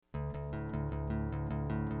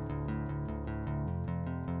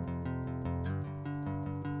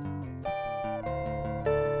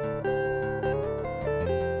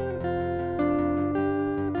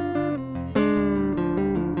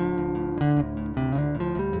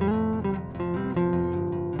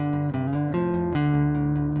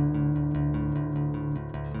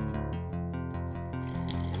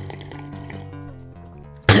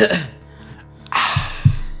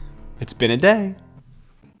It's been a day.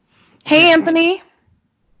 Hey, Anthony.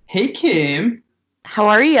 Hey, Kim. How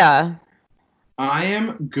are ya? I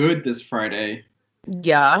am good this Friday.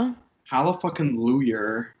 Yeah.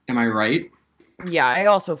 Hallelujah. Am I right? Yeah, I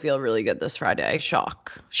also feel really good this Friday.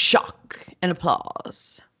 Shock. Shock and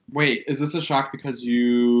applause. Wait, is this a shock because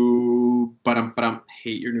you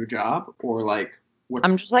hate your new job? Or like,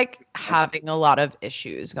 I'm just having a lot of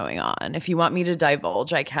issues going on. If you want me to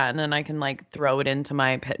divulge, I can, and I can throw it into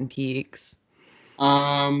my pit and peaks.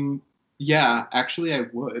 Yeah, actually I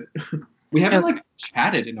would. We haven't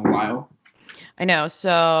chatted in a while. I know.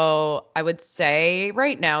 So I would say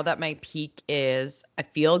right now that my peak is I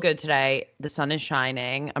feel good today. The sun is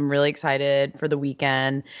shining. I'm really excited for the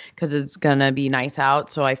weekend because it's gonna be nice out.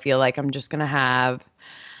 So I feel like I'm just gonna have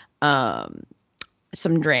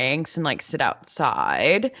some drinks and sit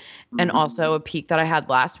outside. And also a peak that I had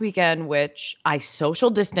last weekend, which I social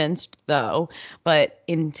distanced though, but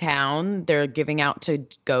in town they're giving out to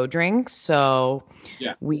go drinks. So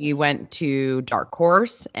Yeah. we went to Dark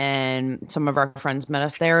Horse and some of our friends met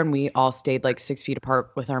us there and we all stayed 6 feet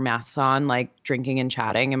apart with our masks on, drinking and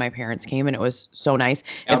chatting. And my parents came and it was so nice.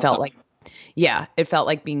 It felt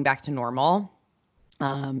like being back to normal.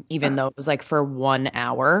 Even though it was for 1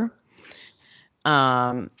 hour.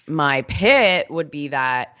 My pit would be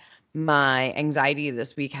that my anxiety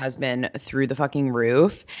this week has been through the fucking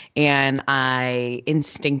roof, and I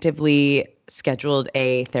instinctively scheduled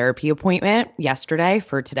a therapy appointment yesterday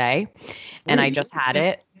for today, and I just had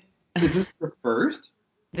it. Is this your first?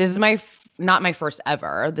 This is not my first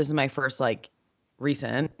ever. This is my first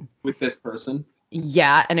recent. With this person?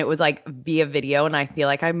 Yeah, and it was via video, and I feel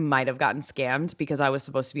like I might have gotten scammed because I was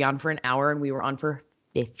supposed to be on for an hour and we were on for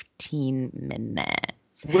 15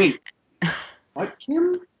 minutes. Wait, what,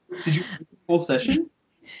 Kim? Did you do the full session?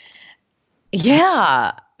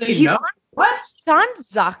 Yeah. He's on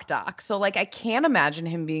ZocDoc, so I can't imagine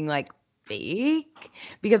him being fake,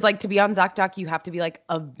 because to be on ZocDoc you have to be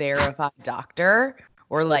a verified doctor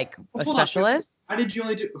or a specialist. Why did you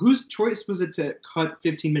only do? Whose choice was it to cut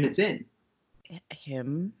 15 minutes in?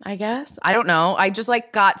 Him, I guess. I don't know. I just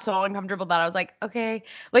got so uncomfortable that I was okay.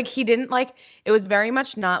 He didn't it was very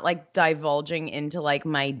much not divulging into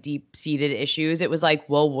my deep-seated issues. It was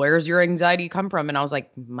well, where's your anxiety come from? And I was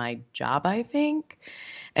my job, I think.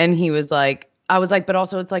 And he was I was but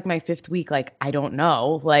also it's my fifth week. I don't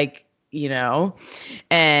know.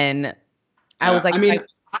 And I was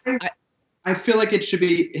I feel like it should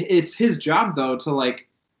be, it's his job though to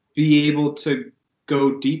be able to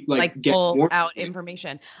go deep, get pull more out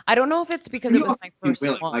information. I don't know if it's because it was my first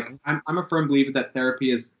one. I'm a firm believer that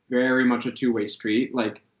therapy is very much a two-way street.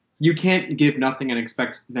 You can't give nothing and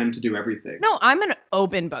expect them to do everything. No, I'm an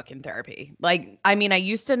open book in therapy. I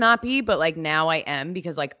used to not be, but now I am,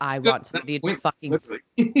 because I want somebody to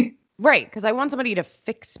fucking right, because I want somebody to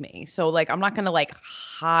fix me. So I'm not gonna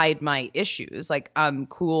hide my issues. I'm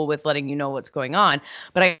cool with letting you know what's going on,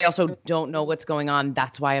 but I also don't know what's going on.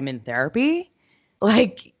 That's why I'm in therapy.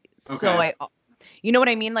 Okay. So you know what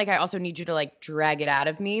I mean? I also need you to drag it out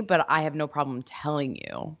of me, but I have no problem telling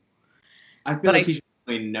you. I feel he should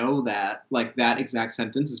really know that, that exact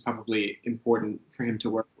sentence is probably important for him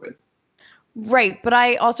to work with. Right, but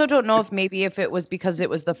I also don't know if it was because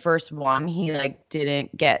it was the first one, he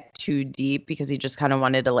didn't get too deep because he just kind of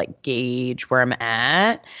wanted to gauge where I'm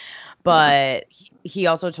at. But he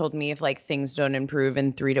also told me if things don't improve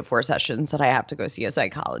in 3 to 4 sessions that I have to go see a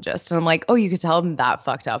psychologist. And I'm oh, you could tell him that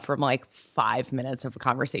fucked up from 5 minutes of a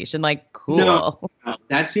conversation. Cool. No,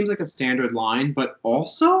 that seems like a standard line, but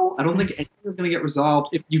also I don't think anything is going to get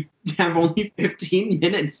resolved if you have only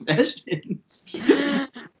 15-minute sessions.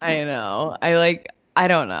 I know. I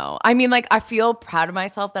don't know. I mean, I feel proud of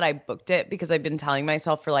myself that I booked it, because I've been telling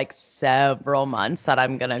myself for several months that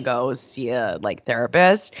I'm going to go see a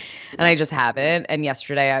therapist, and I just haven't. And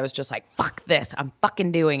yesterday I was just fuck this. I'm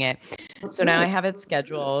fucking doing it. So now I have it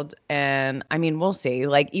scheduled, and I mean, we'll see.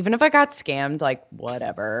 Even if I got scammed,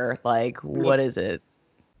 whatever. What is it?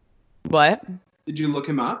 What? Did you look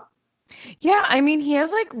him up? Yeah, I mean, he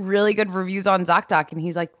has really good reviews on ZocDoc, and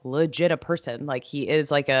he's legit a person. He is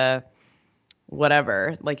a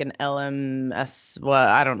whatever, an LMS,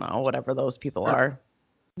 I don't know, whatever those people are.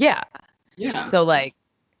 Yeah. Yeah. So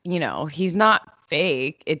he's not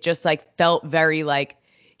fake. It just felt very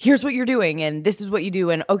here's what you're doing and this is what you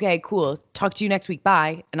do and okay, cool. Talk to you next week.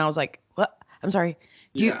 Bye. And I was what? I'm sorry.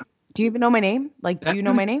 Do you even know my name? Do you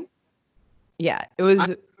know my name? Yeah. It was.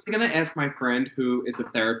 I'm gonna ask my friend who is a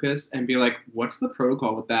therapist and be what's the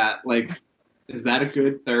protocol with that? Is that a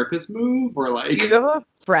good therapist move or Do you have a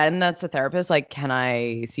friend that's a therapist? Can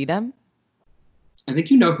I see them? I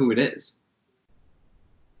think you know who it is.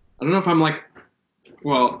 I don't know if I'm like,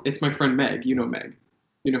 well, it's my friend Meg. You know Meg.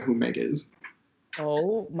 You know who Meg is.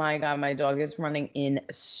 Oh my God, my dog is running in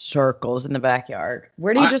circles in the backyard.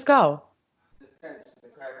 Where did he just go? The crack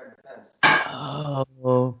on the fence.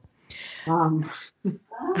 Oh. Um,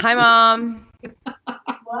 Hi, Mom.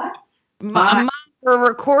 What? Hi. Mom, we're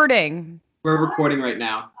recording. we're recording right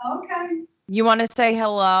now. Okay. You want to say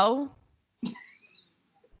hello?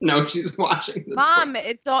 No, she's watching this. Mom,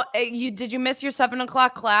 it's all you. Did you miss your 7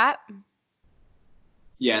 o'clock clap?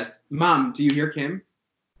 Yes. Mom, do you hear Kim?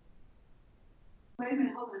 Wait a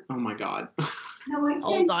minute, hold on. Oh my God. No, I can't.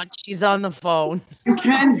 Hold on, she's on the phone. You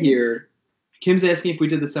can hear. Kim's asking if we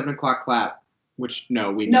did the 7 o'clock clap, which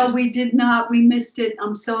no, we No, missed. we did not. We missed it.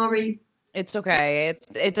 I'm sorry. It's okay.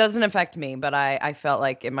 It doesn't affect me, but I felt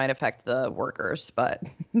like it might affect the workers, but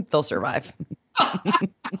they'll survive.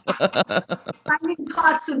 Finding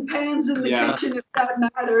pots and pans in the Yeah. kitchen, if that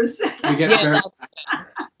matters. We get Yeah, very,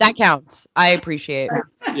 that counts. I appreciate it.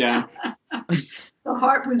 yeah. The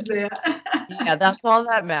heart was there. Yeah, that's all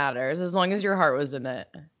that matters, as long as your heart was in it.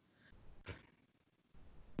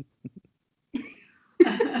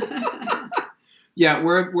 Yeah,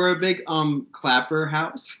 we're a big clapper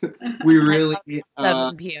house. We really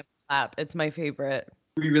 7 p.m. clap. It's my favorite.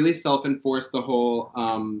 we really self-enforce the whole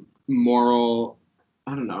moral,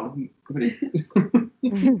 I don't know.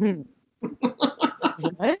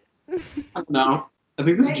 What? I don't know. I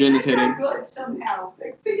think this gin is hitting. Good somehow.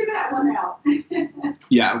 Figure that one out.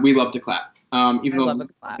 Yeah, we love to clap. Even I though love a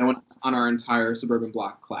clap. no one else on our entire suburban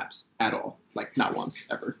block claps at all. Like not once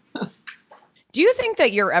ever. Do you think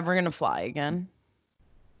that you're ever gonna fly again?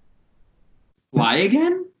 Fly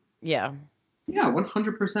again? Yeah. Yeah,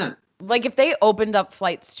 100%. Like if they opened up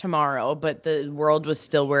flights tomorrow, but the world was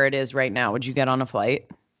still where it is right now, would you get on a flight?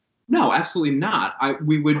 No, absolutely not.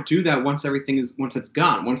 We would do that once it's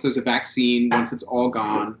gone. Once there's a vaccine, once it's all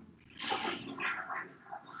gone.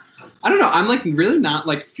 I don't know. I'm like really not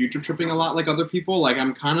like future tripping a lot like other people. Like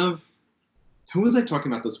I'm kind of, who was I talking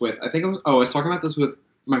about this with? I was talking about this with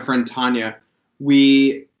my friend Tanya.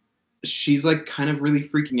 She's like kind of really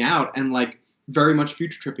freaking out and like very much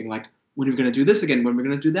future tripping. Like, when are we going to do this again? When are we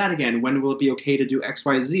going to do that again? When will it be okay to do X,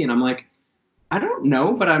 Y, Z? And I'm like, I don't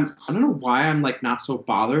know, but I don't know why I'm like not so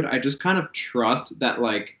bothered. I just kind of trust that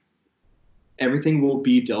like everything will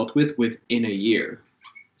be dealt with within a year.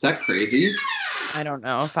 Is that crazy? I don't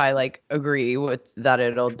know if I like agree with that.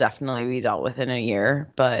 It'll definitely be dealt with in a year,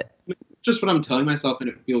 but Just what I'm telling myself, and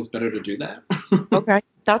it feels better to do that. okay,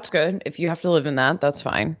 that's good. If you have to live in that, that's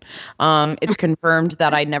fine. It's confirmed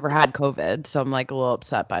that I never had COVID, so I'm like a little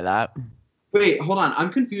upset by that. Wait, hold on.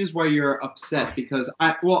 I'm confused why you're upset because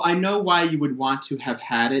I know why you would want to have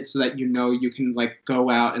had it so that you know you can like go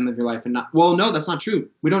out and live your life and not. Well, no, that's not true.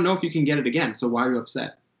 We don't know if you can get it again. So why are you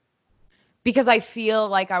upset? Because I feel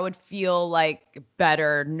like I would feel like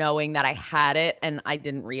better knowing that I had it and I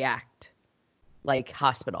didn't react like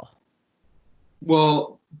hospital.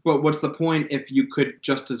 Well, but what's the point if you could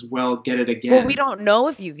just as well get it again? Well, we don't know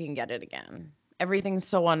if you can get it again. Everything's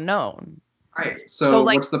so unknown. Right. So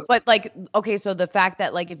like, what's the? but like, okay, so the fact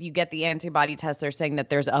that like if you get the antibody test, they're saying that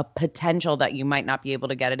there's a potential that you might not be able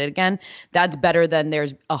to get it again. That's better than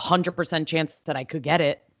there's 100% chance that I could get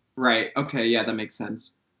it. Right. Okay. Yeah, that makes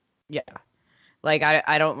sense. Yeah. Like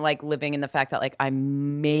I don't like living in the fact that like I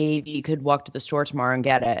maybe could walk to the store tomorrow and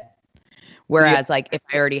get it. Whereas like if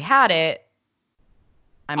I already had it,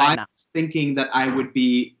 I might not. was thinking that I would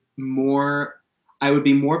be more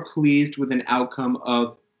pleased with an outcome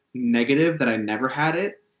of negative that I never had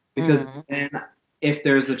it, because then if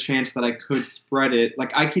there's a chance that I could spread it,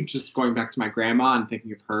 like I keep just going back to my grandma and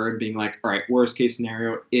thinking of her and being like, all right, worst case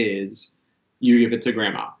scenario is you give it to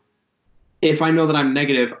grandma. If I know that I'm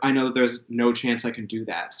negative, I know that there's no chance I can do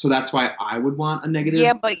that. So that's why I would want a negative.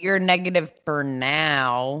 Yeah, but you're negative for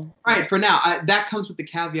now. Right, for now. That comes with the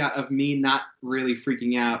caveat of me not really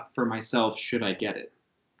freaking out for myself should I get it.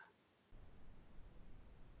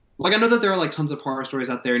 Like, I know that there are, like, tons of horror stories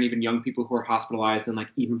out there and even young people who are hospitalized and, like,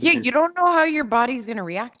 even... Yeah, you don't know how your body's going to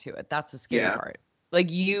react to it. That's the scary part. Like,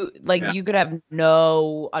 you could have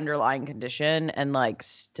no underlying condition and, like,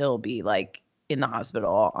 still be, like, in the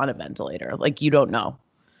hospital on a ventilator. Like, you don't know.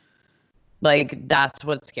 Like, that's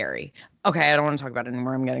what's scary. Okay, I don't want to talk about it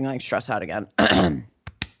anymore. I'm getting, like, stressed out again. Okay,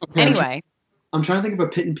 anyway. I'm trying to think of a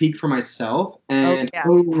pit and peak for myself, and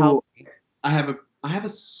I have a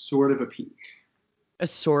sort of a peak. A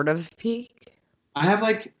sort of peak? I have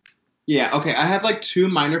like, yeah, okay. I have like 2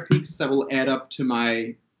 minor peaks that will add up to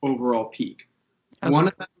my overall peak. Okay. One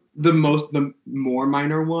of them, the more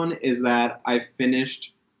minor one is that I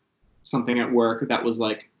finished something at work that was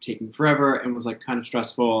like taking forever and was like kind of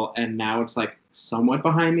stressful, and now it's like somewhat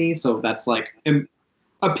behind me. So that's like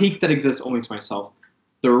a peak that exists only to myself.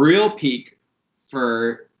 The real peak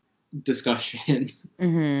for discussion.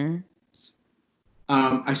 Mm-hmm.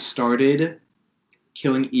 I started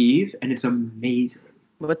Killing Eve, and it's amazing.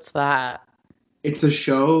 What's that? It's a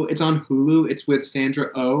show. It's on Hulu. It's with Sandra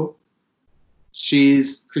Oh.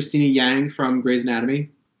 She's Christina Yang from Grey's Anatomy.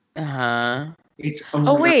 Uh-huh. It's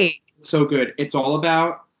Oh, wait. so good. It's all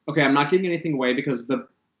about. Okay, I'm not giving anything away because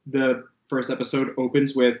the first episode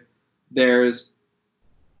opens with there's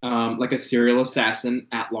like a serial assassin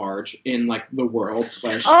at large in like the world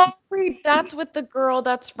slash. Oh, wait, that's with the girl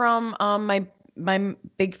that's from my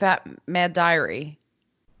Big Fat Mad Diary.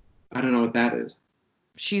 I don't know what that is.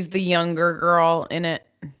 She's the younger girl in it.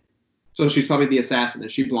 So she's probably the assassin.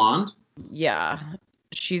 Is she blonde? Yeah.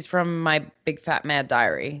 She's from my Big Fat Mad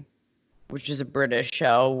Diary, which is a British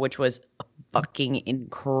show, which was fucking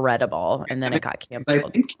incredible. And then it got I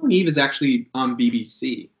canceled. think Killing Eve is actually on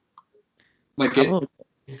BBC. Like Probably.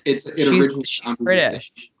 it originated She's on BBC.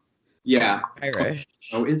 British. Yeah. Irish.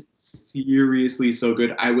 Oh, it's seriously so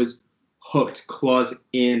good. I was hooked, claws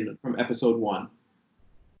in from episode 1.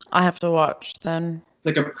 I have to watch then. It's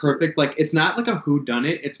like a perfect, like, it's not like a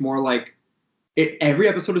whodunit. It's more like every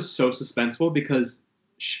episode is so suspenseful because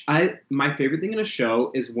my favorite thing in a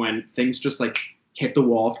show is when things just like hit the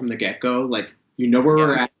wall from the get-go. Like, you know where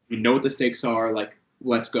we're at, you know what the stakes are. Like,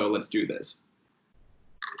 let's go, let's do this.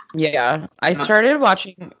 Yeah, I started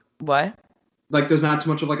watching. What? Like, there's not too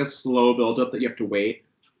much of like a slow build-up that you have to wait.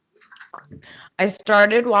 I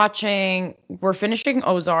started watching. We're finishing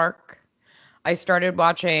Ozark. I started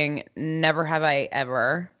watching Never Have I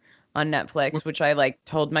Ever on Netflix, which I like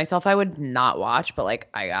told myself I would not watch, but like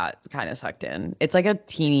I got kind of sucked in. It's like a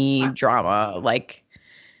teeny drama like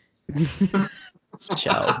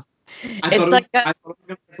show. I thought it was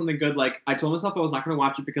gonna be something good. Like, I told myself I was not gonna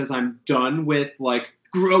watch it because I'm done with like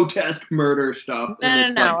grotesque murder stuff.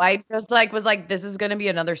 No. I just like was like, this is gonna be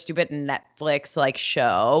another stupid Netflix like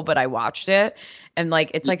show, but I watched it, and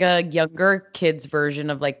like it's like a younger kids version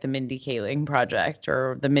of like the Mindy Kaling Project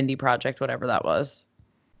or the Mindy Project, whatever that was.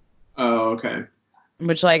 Oh, okay.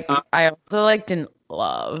 Which like I also like didn't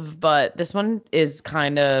love, but this one is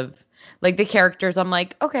kind of like the characters. I'm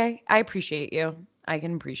like, okay, I appreciate you. I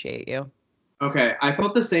can appreciate you. Okay, I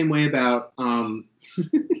felt the same way about the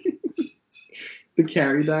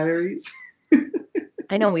Carrie Diaries.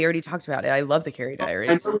 I know we already talked about it. I love the Carrie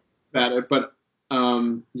Diaries. I know about it, but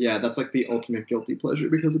yeah, that's like the ultimate guilty pleasure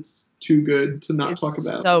because it's too good to not talk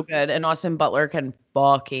about. So good, and Austin Butler can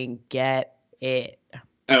fucking get it.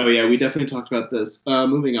 Oh yeah, we definitely talked about this.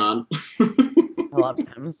 Moving on. I love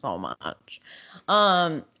him so much.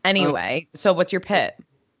 Anyway, so what's your pit?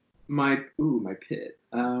 My pit.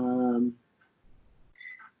 I don't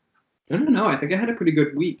know. I think I had a pretty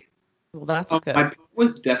good week. Well, that's good. My pit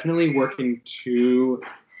was definitely working 2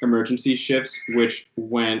 emergency shifts, which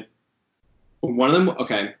went. One of them.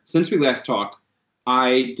 Okay, since we last talked,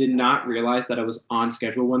 I did not realize that I was on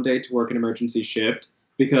schedule one day to work an emergency shift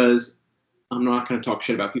because I'm not going to talk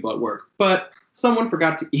shit about people at work, but someone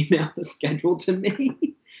forgot to email the schedule to me.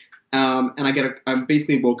 And I'm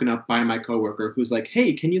basically woken up by my coworker who's like,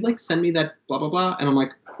 hey, can you like send me that blah, blah, blah? And I'm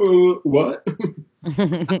like, what?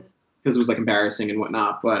 Because it was like embarrassing and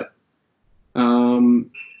whatnot. But I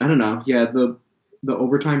don't know. Yeah, the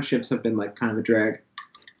overtime shifts have been like kind of a drag.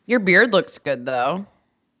 Your beard looks good though.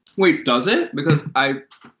 Wait, does it? Because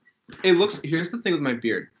here's the thing with my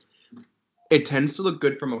beard. It tends to look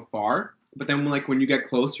good from afar. But then, like, when you get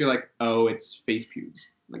close, you're like, oh, it's face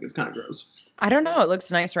pubes. Like, it's kind of gross. I don't know. It looks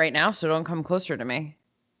nice right now, so don't come closer to me.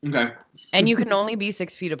 Okay. And you can only be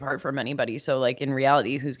 6 feet apart from anybody. So, like, in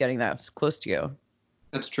reality, who's getting that close to you?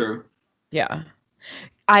 That's true. Yeah.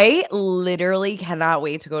 I literally cannot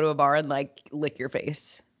wait to go to a bar and, like, lick your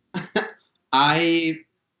face. I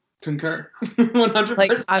concur. 100%.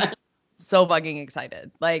 Like, I'm so fucking excited.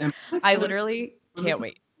 Like, I literally can't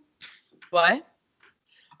wait. What?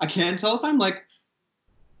 I can't tell if I'm like,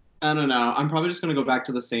 I don't know. I'm probably just going to go back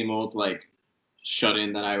to the same old, like,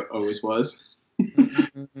 shut-in that I always was.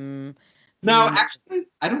 Mm-hmm. No, actually,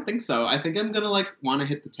 I don't think so. I think I'm going to, like, want to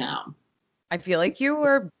hit the town. I feel like you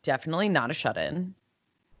were definitely not a shut-in.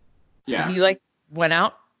 Yeah. You, like, went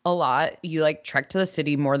out a lot. You, like, trekked to the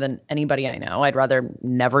city more than anybody I know. I'd rather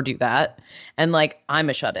never do that. And, like, I'm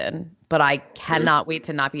a shut-in. But I cannot wait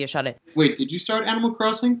to not be a shut-in. Wait, did you start Animal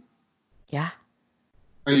Crossing? Yeah.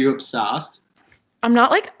 Are you obsessed? I'm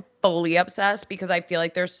not, like, fully obsessed because I feel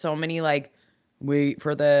like there's so many, like, wait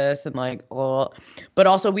for this and, like, oh. But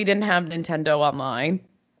also we didn't have Nintendo Online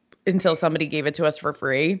until somebody gave it to us for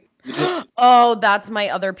free. Oh, that's my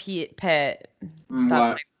other pit. That's What?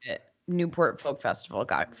 my pit. Newport Folk Festival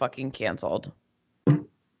got fucking canceled. I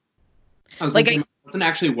was Like, like, my husband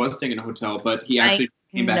actually was staying in a hotel, but he I actually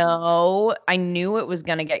came back. No, I knew it was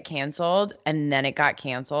gonna get canceled, and then it got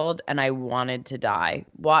canceled, and I wanted to die.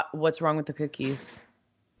 What's wrong with the cookies?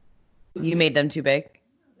 You made them too big.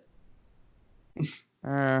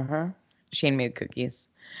 Uh-huh. Shane made cookies.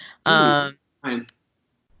 Fine.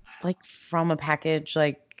 Like from a package,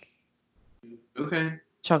 like Okay.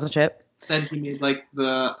 chocolate chip. Said he made like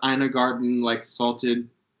the Ina Garden like salted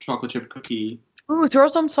chocolate chip cookie. Ooh, throw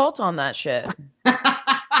some salt on that shit.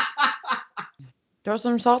 Throw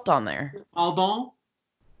some salt on there, Aldon,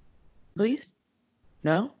 please.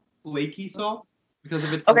 No? flaky salt because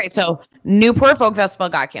of its. Okay, so Newport Folk Festival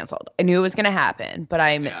got canceled. I knew it was gonna happen, but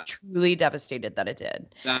I'm Yeah. truly devastated that it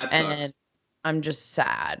did. That sucks. And I'm just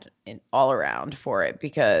sad all around for it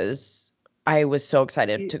because I was so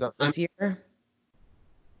excited to go this year.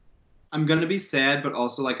 I'm gonna be sad, but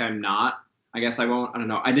also like I'm not. I guess I won't. I don't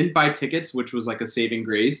know. I didn't buy tickets, which was like a saving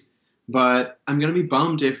grace. But I'm gonna be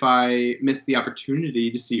bummed if I miss the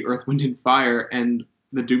opportunity to see Earth, Wind, and Fire and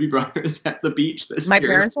the Doobie Brothers at the beach this My year.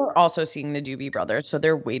 parents are also seeing the Doobie Brothers, so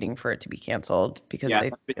they're waiting for it to be canceled because Yeah, they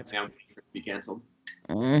I'm waiting for it to be canceled.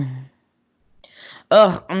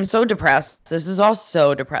 Ugh, I'm so depressed. This is all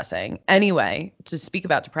so depressing. Anyway, to speak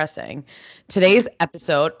about depressing, today's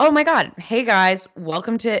episode. Oh my God. Hey guys,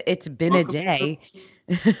 welcome to It's Been a Day.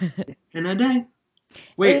 In a day.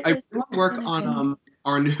 Wait, I It's really want to work been a on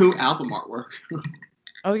our new album artwork.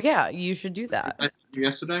 Oh yeah, you should do that. I did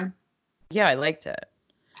yesterday. Yeah, I liked it.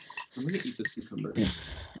 I'm gonna eat this cucumber.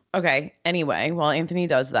 Okay. Anyway, while Anthony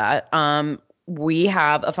does that, we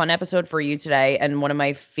have a fun episode for you today, and one of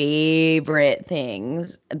my favorite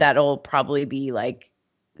things that'll probably be like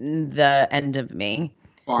the end of me.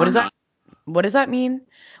 What does that? What does that mean?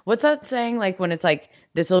 What's that saying? Like when it's like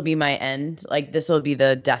this will be my end, like this will be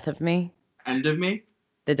the death of me. End of me?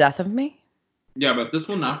 The death of me? Yeah, but this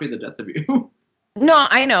will not be the death of you. No,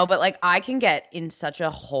 I know, but like I can get in such a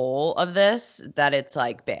hole of this that it's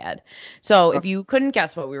like bad. So if you couldn't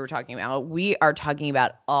guess what we were talking about, we are talking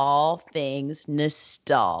about all things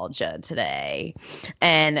nostalgia today.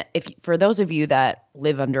 And if for those of you that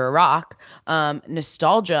live under a rock,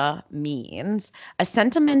 nostalgia means a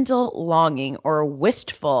sentimental longing or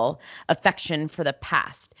wistful affection for the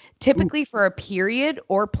past, typically for a period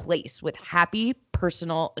or place with happy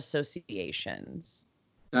personal associations.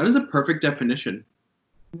 That is a perfect definition.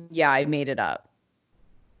 Yeah, I made it up.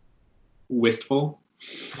 Wistful.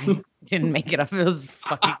 Didn't make it up. It was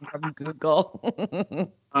fucking from Google.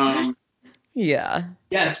 Yeah.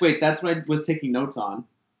 Yes, wait, that's what I was taking notes on.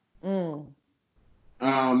 Okay,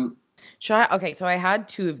 so I had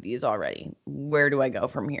 2 of these already. Where do I go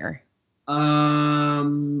from here?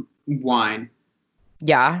 Wine.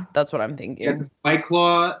 Yeah, that's what I'm thinking. Yeah, White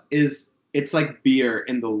Claw it's like beer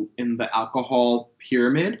in the alcohol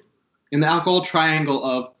pyramid, in the alcohol triangle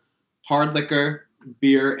of hard liquor,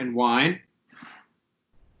 beer, and wine.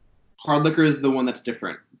 Hard liquor is the one that's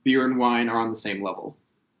different. Beer and wine are on the same level.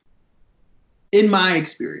 In my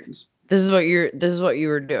experience. This is what you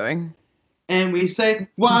were doing. And we say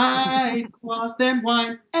white cloth and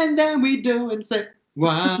wine, and then we do and say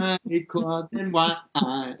white cloth and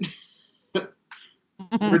wine.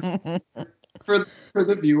 For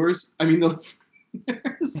the viewers, I mean the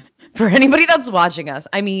listeners. For anybody that's watching us,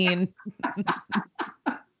 I mean,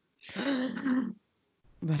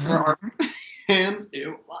 For our fans,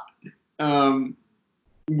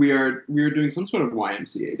 we are doing some sort of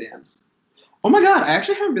YMCA dance. Oh my God, I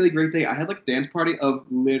actually had a really great day. I had like a dance party of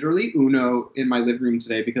literally Uno in my living room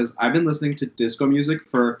today because I've been listening to disco music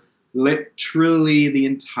for literally the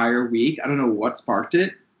entire week. I don't know what sparked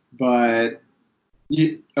it, but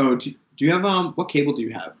do you have what cable do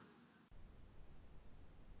you have?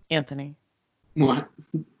 Anthony. What?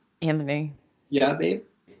 Anthony. Yeah, babe.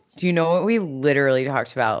 Do you know what we literally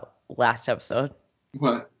talked about last episode?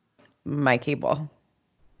 What? My cable.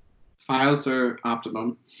 Files are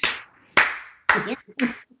optimum.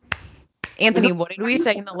 Anthony, what did we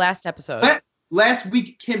say in the last episode? Last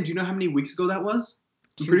week, Kim, do you know how many weeks ago that was?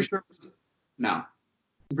 I'm pretty sure it was. No.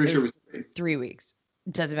 I'm pretty sure it was 3. 3 weeks.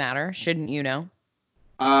 Doesn't matter. Shouldn't you know?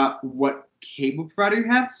 What cable provider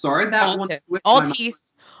you have? Sorry, that one.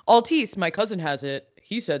 Altice. My cousin has it.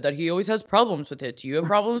 He said that he always has problems with it. Do you have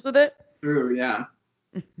problems with it? True, yeah.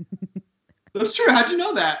 That's true. How'd you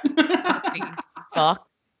know that? Fuck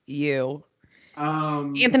you.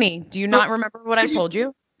 Anthony, Anthony, do you not remember what I told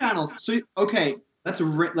you? Channels. So okay, let's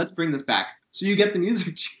bring this back. So you get the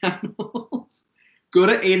music channels. Go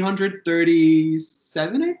to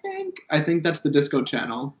 837, I think. I think that's the disco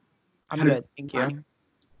channel. I'm How did- good. Thank you.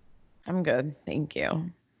 I'm good. Thank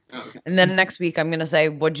you. Oh, okay. And then next week, I'm going to say,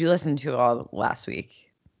 what'd you listen to all last week?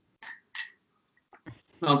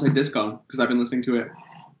 I'll say disco because I've been listening to it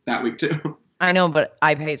that week too. I know, but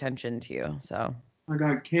I pay attention to you. So, Oh my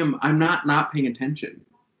God, Kim, I'm not paying attention.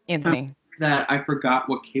 Anthony, That I forgot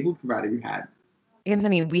what cable provider you had.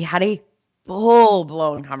 we had a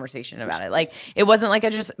full-blown conversation about it. Like, it wasn't like I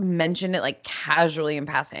just mentioned it like casually in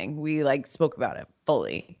passing. We like spoke about it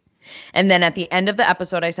fully. And then at the end of the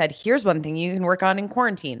episode, I said, here's one thing you can work on in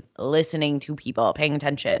quarantine: listening to people, paying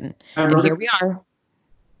attention. I And wrote here it- we are.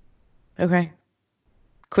 Okay.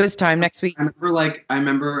 Quiz time next week. I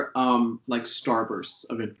remember like starbursts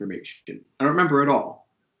of information. I don't remember at all.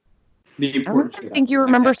 The I important don't shit. think you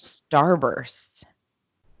remember Starburst.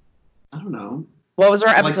 I don't know. What was our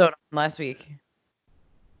Like- episode on last week?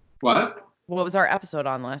 What? What was our episode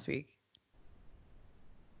on last week?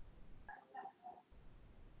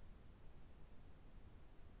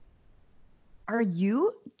 Are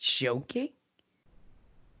you joking?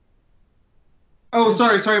 Oh,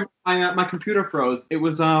 sorry. My computer froze. It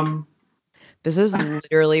was This is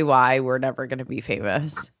literally why we're never going to be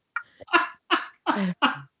famous.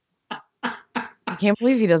 I can't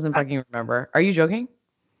believe he doesn't fucking remember. Are you joking?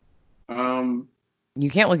 You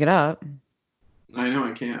can't look it up. I know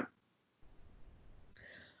I can't.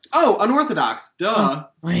 Oh, unorthodox. Duh. Oh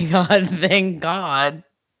my God, thank God.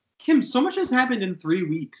 Kim, so much has happened in 3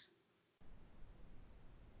 weeks.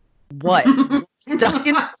 What? Stuck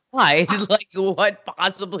inside? Like, what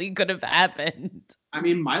possibly could have happened? I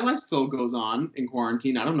mean, my life still goes on in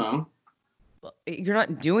quarantine. I don't know. You're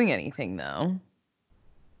not doing anything, though.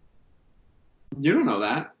 You don't know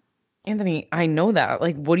that. Anthony, I know that.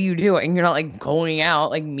 Like, what are you doing? You're not, like, going out,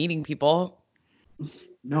 like, meeting people.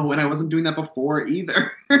 No, and I wasn't doing that before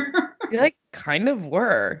either. You, like, kind of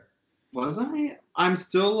were. Was I? I'm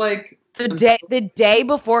still like The day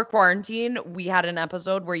before quarantine, we had an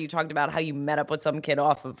episode where you talked about how you met up with some kid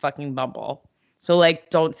off of fucking Bumble. So, like,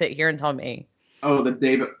 don't sit here and tell me. Oh, the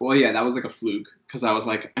day. Well, yeah, that was like a fluke because I was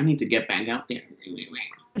like, I need to get back out there.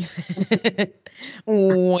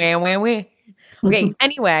 Wah, wah, wah. Okay,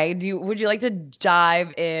 anyway, would you like to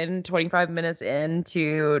dive in 25 minutes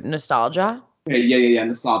into nostalgia? Okay, yeah.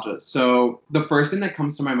 Nostalgia. So the first thing that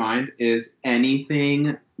comes to my mind is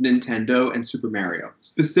anything Nintendo and Super Mario,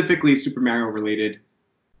 specifically Super Mario related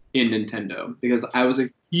in Nintendo, because I was a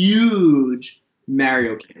huge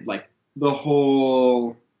Mario kid, like the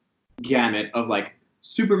whole gamut of like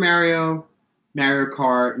Super Mario, Mario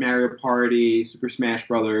Kart, Mario Party, Super Smash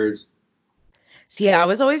Brothers. See, I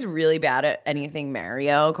was always really bad at anything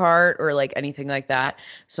Mario Kart or like anything like that.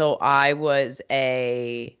 So I was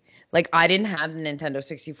I didn't have Nintendo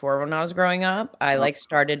 64 when I was growing up. I like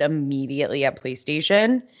started immediately at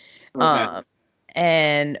PlayStation.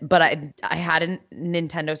 Okay. But I had a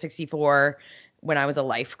Nintendo 64 when I was a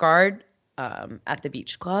lifeguard at the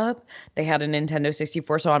beach club. They had a Nintendo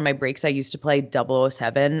 64, so on my breaks I used to play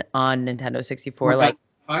 007 on Nintendo 64, like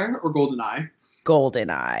Fire or GoldenEye?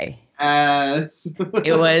 GoldenEye. Yes.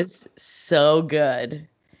 It was so good.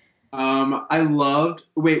 I loved.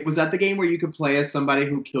 Wait, was that the game where you could play as somebody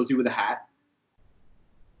who kills you with a hat?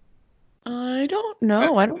 I don't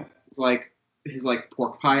know. I don't. It's like his like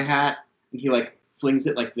pork pie hat, and he like flings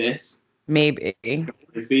it like this. Maybe.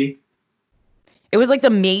 Frisbee. It was like the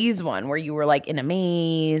maze one where you were like in a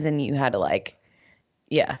maze and you had to like,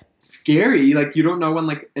 yeah. Scary. Like you don't know when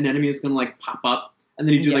like an enemy is gonna like pop up, and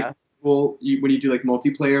then you do like when you do like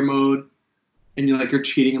multiplayer mode, and you're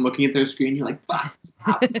cheating and looking at their screen. You're like, fuck.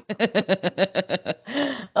 Stop.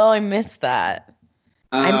 Oh, I miss that.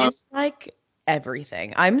 I Um, miss like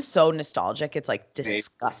everything. I'm so nostalgic. It's like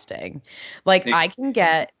disgusting. Like I can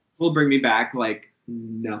get, will bring me back like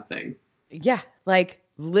nothing. yeah, like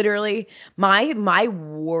literally my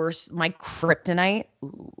kryptonite.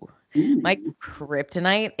 Ooh, my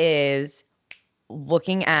kryptonite is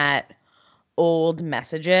looking at old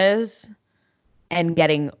messages and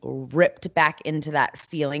getting ripped back into that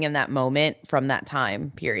feeling in that moment from that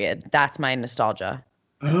time period. That's my nostalgia.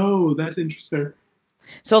 Oh, that's interesting.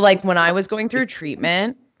 So like when I was going through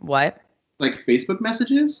treatment, what? Like Facebook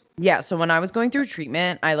messages? Yeah, so when I was going through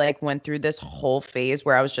treatment, I like went through this whole phase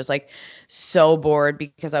where I was just like so bored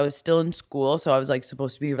because I was still in school, so I was like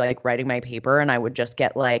supposed to be like writing my paper, and I would just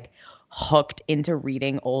get like hooked into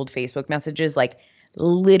reading old Facebook messages, like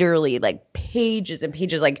literally like pages and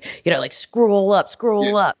pages, like, you know, like scroll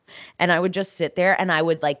up, and I would just sit there and I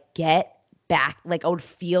would like get back, like I would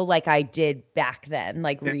feel like I did back then,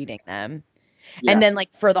 like reading them. Yeah. And then like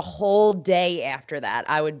for the whole day after that,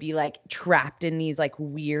 I would be like trapped in these like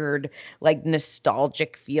weird, like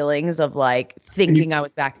nostalgic feelings of like thinking I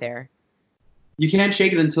was back there. you can't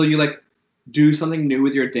shake it until you like do something new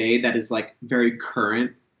with your day that is like very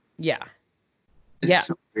current. Yeah. It's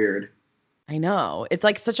so weird. I know. It's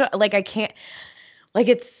like such a, like, I can't, like,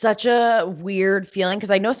 it's such a weird feeling because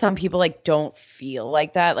I know some people like don't feel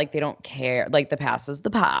like that. Like, they don't care. Like, the past is the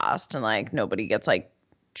past and like nobody gets like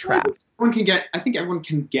trapped. I think everyone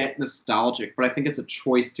can get nostalgic, but I think it's a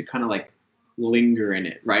choice to kind of like linger in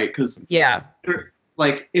it, right? Because Yeah.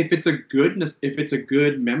 like if it's a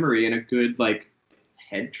good memory and a good like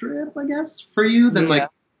head trip, I guess, for you, then like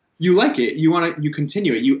you like it. You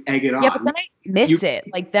continue it. You egg it on. Yeah, but then I miss it.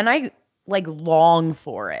 Like, then I like long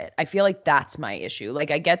for it. I feel like that's my issue.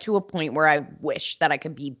 Like, I get to a point where I wish that I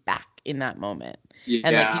could be back in that moment. Yeah.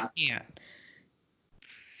 And like, you can't.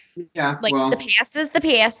 Yeah. Like, well, the past is the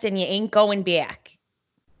past and you ain't going back.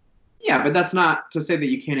 yeah, but that's not to say that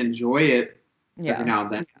you can't enjoy it every now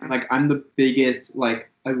and then. Like, I'm the biggest, like,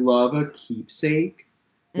 I love a keepsake.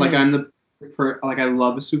 Like, I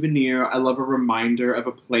love a souvenir. I love a reminder of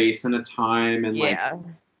a place and a time and like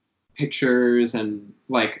pictures, and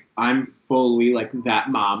like I'm fully like that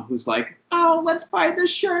mom who's like, oh, let's buy this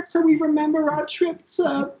shirt so we remember our trip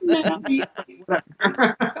to Miami.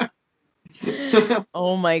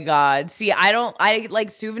 Oh my God. See, I like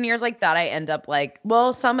souvenirs like that. I end up like,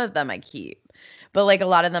 well, some of them I keep, but like a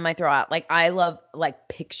lot of them I throw out. Like, I love, like,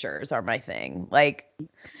 pictures are my thing. Like,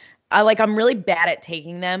 I'm really bad at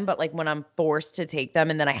taking them, but like when I'm forced to take them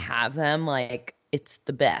and then I have them, like, it's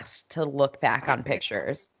the best to look back on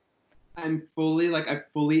pictures. I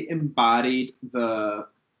fully embodied the,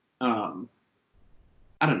 I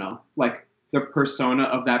don't know, like the persona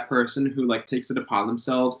of that person who like takes it upon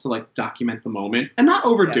themselves to like document the moment and not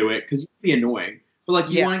overdo it because you'd be annoying. But like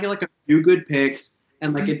you want to get like a few good pics,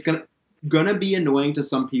 and like it's gonna be annoying to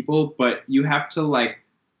some people, but you have to like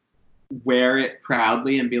wear it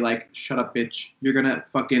proudly and be like, shut up, bitch. You're gonna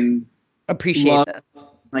fucking appreciate it.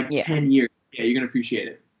 Like 10 years. Yeah, you're gonna appreciate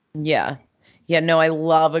it. Yeah. Yeah, no, I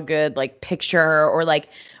love a good like picture or like,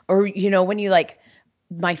 or you know, when you like,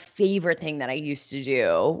 my favorite thing that I used to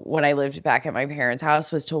do when I lived back at my parents'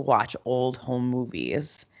 house was to watch old home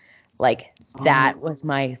movies. Like, that was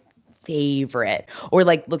my favorite. Or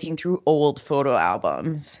like looking through old photo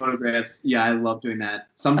albums. Photographs. Yeah, I love doing that.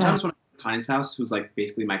 Sometimes when I'm at Tiny's house, who's like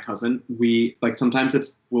basically my cousin, we like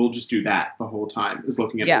sometimes we'll just do that the whole time, is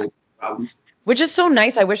looking at old albums. Which is so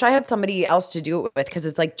nice. I wish I had somebody else to do it with, because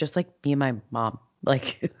it's like just like me and my mom.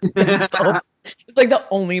 Like, it's like the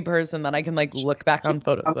only person that I can like look back on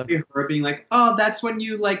photos with. Her being like, oh, that's when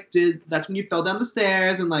you fell down the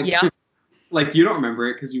stairs, and like, like you don't remember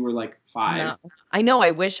it because you were like 5. No. I know.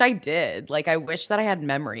 I wish I did. Like, I wish that I had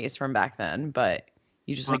memories from back then, but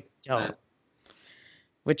you just like don't.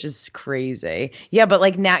 Which is crazy. Yeah, but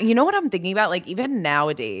like now, you know what I'm thinking about? Like, even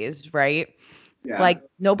nowadays, right? Yeah. Like,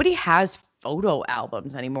 nobody has photo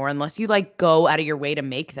albums anymore unless you like go out of your way to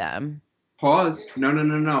make them. Pause. No.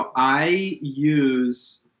 I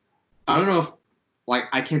don't know if like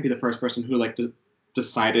I can't be the first person who like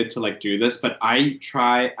decided to like do this, but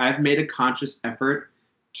I've made a conscious effort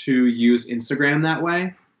to use Instagram that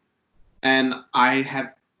way. And I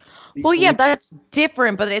have. Well, yeah, that's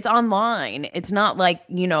different, but it's online. It's not like,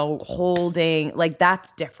 you know, holding, like,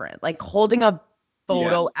 that's different. Like, holding a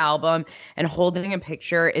photo album and holding a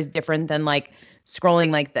picture is different than like scrolling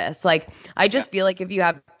like this. Like, I just feel like if you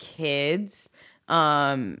have kids,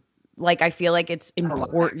 like, I feel like it's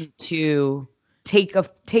important to take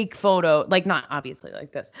photo, like, not obviously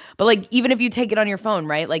like this, but like, even if you take it on your phone,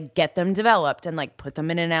 right? Like, get them developed and like put them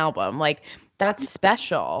in an album. Like, that's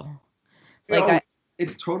special. Like,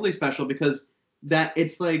 it's totally special because that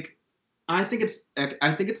it's like, I think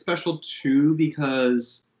it's special too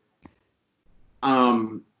because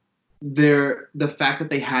the fact that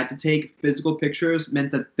they had to take physical pictures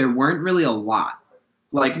meant that there weren't really a lot.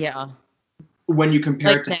 Like, when you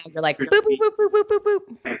compare it to, you're like, boop, boop, boop, boop, boop, boop,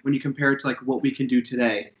 boop. When you compare it to like what we can do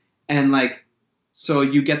today, and like, so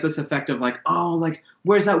you get this effect of like, oh, like,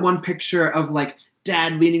 where's that one picture of like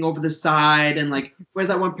Dad leaning over the side, and like, where's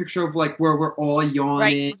that one picture of like where we're all yawning?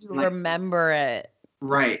 Right, you like, remember it.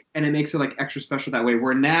 Right, and it makes it like extra special that way.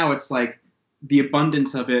 Where now it's like the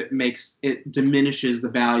abundance of it diminishes the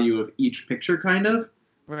value of each picture, kind of.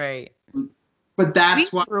 Right. But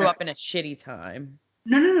that's why we grew up in a shitty time.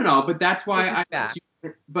 No. But that's why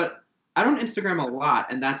But I don't Instagram a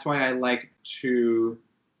lot, and that's why I like to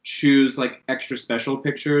choose like extra special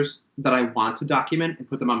pictures that I want to document and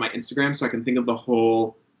put them on my Instagram, so I can think of the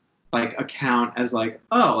whole like account as like,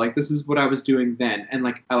 oh, like this is what I was doing then, and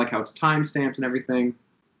like I like how it's time stamped and everything.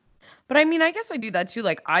 But I mean, I guess I do that too.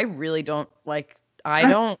 Like, I really don't like. I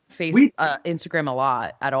don't face Instagram a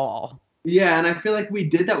lot at all. Yeah, and I feel like we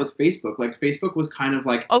did that with Facebook. Like Facebook was kind of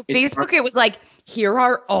like Oh, Facebook, it was like, here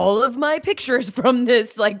are all of my pictures from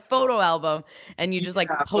this like photo album. And you just like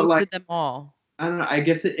Yeah, but, posted like, them all. I don't know. I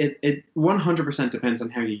guess it 100% depends on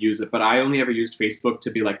how you use it. But I only ever used Facebook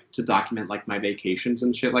to be like to document like my vacations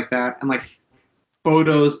and shit like that, and like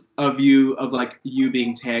photos of you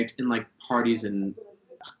being tagged in like parties in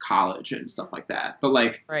college and stuff like that. But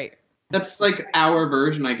like Right. that's like our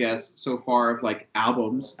version, I guess, so far of like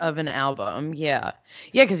albums. Of an album. Yeah.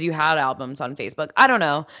 Yeah, because you had albums on Facebook. I don't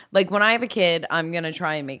know. Like when I have a kid, I'm gonna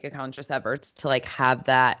try and make a conscious effort to like have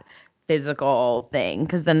that physical thing.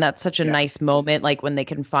 Cause then that's such a Yeah. nice moment, like when they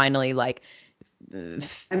can finally like And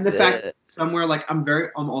the fact that somewhere like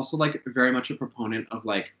I'm also like very much a proponent of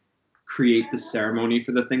like create the ceremony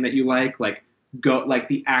for the thing that you like go like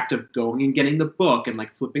the act of going and getting the book and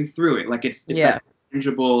like flipping through it. Like it's Yeah. that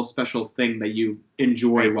tangible special thing that you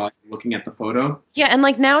enjoy while you're looking at the photo. Yeah, and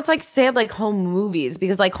like now it's like sad like home movies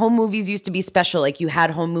because like home movies used to be special. Like you had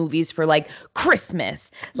home movies for like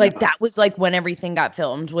Christmas. Like that was like when everything got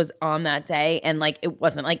filmed was on that day, and like it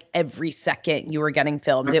wasn't like every second you were getting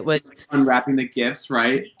filmed. It was Unwrapping the gifts,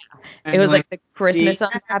 right? it was like the Christmas Yeah.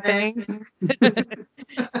 unwrapping.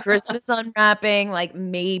 Christmas unwrapping, like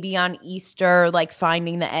maybe on Easter, like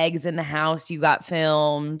finding the eggs in the house you got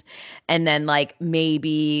filmed, and then like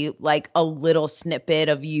maybe like a little snippet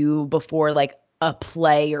of you before like a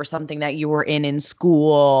play or something that you were in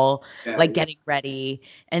school, Yeah. like getting ready,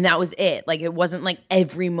 and that was it. Like it wasn't like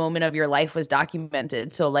every moment of your life was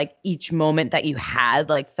documented, so like each moment that you had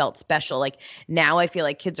like felt special. Like now I feel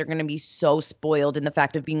like kids are going to be so spoiled in the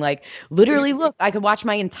fact of being like, literally, look, I could watch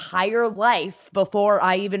my entire life before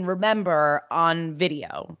I even remember on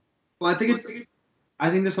video. Well, I think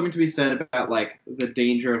there's something to be said about like the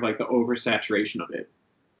danger of like the oversaturation of it.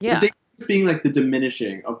 Yeah. The danger is being like the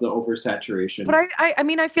diminishing of the oversaturation. But I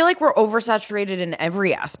mean, I feel like we're oversaturated in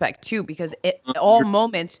every aspect too, because all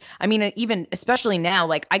moments, I mean, even especially now,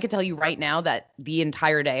 like I could tell you right now that the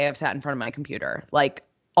entire day I've sat in front of my computer, like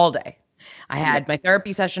all day. I had my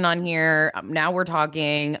therapy session on here. Now we're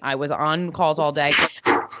talking. I was on calls all day.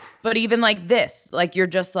 But even like this, like you're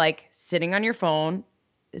just like sitting on your phone.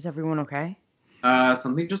 Is everyone okay?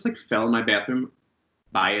 Something just like fell in my bathroom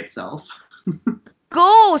by itself.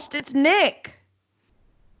 Ghost, it's Nick.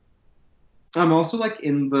 I'm also like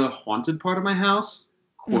in the haunted part of my house,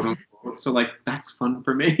 quote unquote. So like that's fun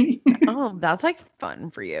for me. Oh, that's like fun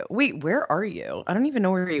for you. Wait, where are you? I don't even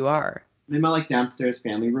know where you are. I'm in my like downstairs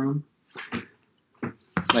family room,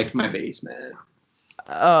 like my basement.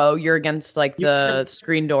 Oh, you're against like the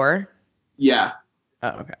screen door. Yeah. Oh,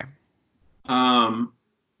 okay.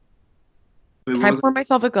 Wait, Can I pour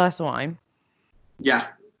myself a glass of wine? Yeah.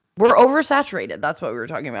 We're oversaturated. That's what we were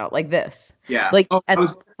talking about. Like this. Yeah. Like Oh, at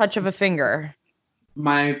the touch of a finger.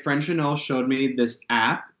 my friend Chanel showed me this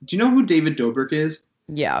app. Do you know who David Dobrik is?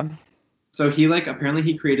 Yeah. So he like apparently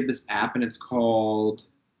he created this app and it's called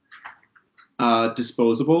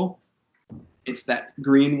Disposable. It's that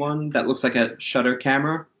green one that looks like a shutter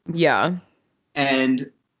camera. Yeah.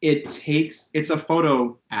 And it's a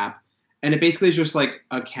photo app. And it basically is just like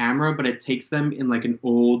a camera, but it takes them in like an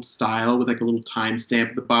old style with like a little timestamp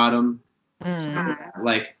at the bottom.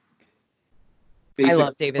 Like I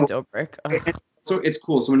love David Dobrik. Ugh. So it's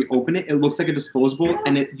cool. So when you open it, it looks like a disposable,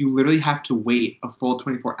 and you literally have to wait a full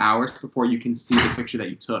 24 hours before you can see the picture that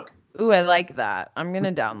you took. Ooh, I like that. I'm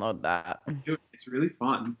gonna download that. Dude, it's really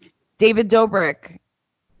fun. David Dobrik.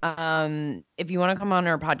 If you want to come on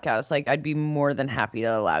our podcast, like I'd be more than happy to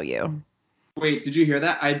allow you. Wait, did you hear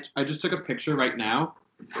that? I just took a picture right now,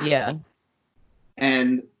 Yeah.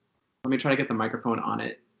 and let me try to get the microphone on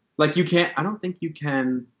it. Like you can't. I don't think you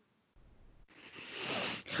can.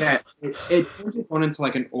 Yeah, it turns your phone into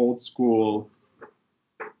like an old school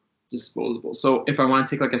disposable. So if I want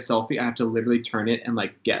to take like a selfie, I have to literally turn it and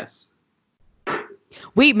like guess.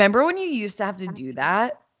 Wait, remember when you used to have to do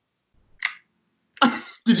that?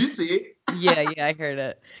 Did you see it? Yeah, I heard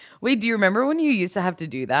it. Wait, do you remember when you used to have to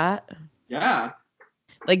do that? Yeah.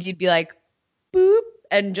 Like you'd be like, boop,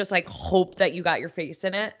 and just like hope that you got your face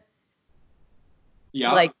in it.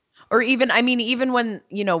 Yeah. Like, or even, I mean, even when,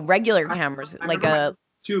 regular cameras, I like remember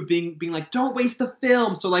too being like, don't waste the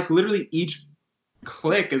film. So like literally each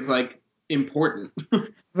click is like important.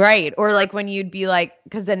 right. Or like when you'd be like,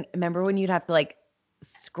 because then remember when you'd have to like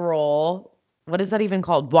scroll, what is that even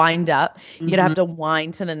called? Wind up. You'd have to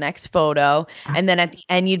wind to the next photo. And then at the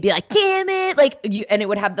end, you'd be like, damn it. Like and it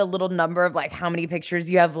would have the little number of like how many pictures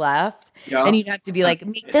you have left. Yeah. And you'd have to be like,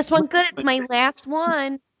 make this one good. It's my last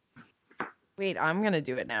one. Wait, I'm going to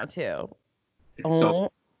do it now too. It's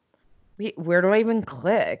so Wait, where do I even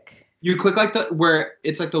click? You click like where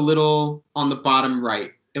it's like the little on the bottom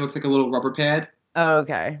right. It looks like a little rubber pad. Oh,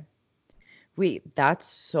 okay. Wait, that's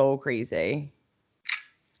so crazy.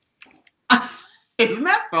 Isn't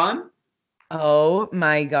that fun? Oh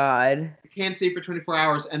my God. You can't save for 24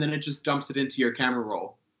 hours, and then it just dumps it into your camera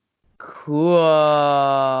roll. Cool.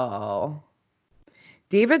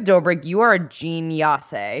 David Dobrik, you are a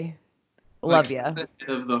genius. Love Like, ya. ahead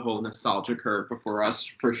of the whole nostalgia curve before us,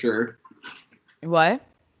 for sure. What?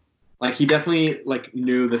 Like, he definitely like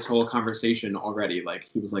knew this whole conversation already. Like,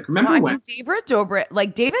 he was like, No, remember I when? mean, David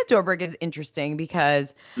Dobrik is interesting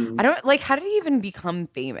because I don't like, how did he even become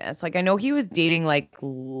famous? Like, I know he was dating like,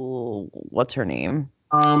 what's her name?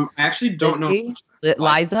 I actually don't know.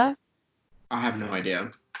 Liza? I have no idea.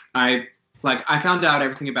 I found out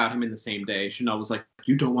everything about him in the same day. Chanel was like,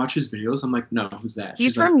 "You don't watch his videos?" I'm like, "No, who's that?"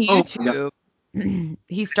 He's She's like, from "Oh, YouTube.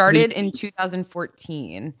 He started in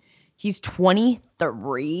 2014. He's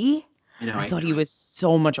 23. I know. I thought he was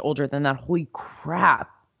so much older than that. Holy crap.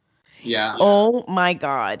 Yeah. Oh my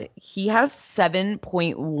God. He has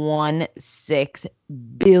 7.16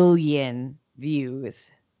 billion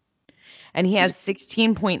views. And he has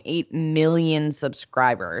 16.8 million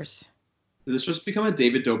subscribers. Did this just become a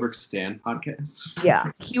David Dobrik stan podcast?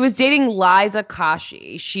 Yeah. He was dating Liza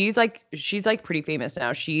Koshy. She's like pretty famous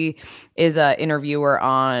now. She is a interviewer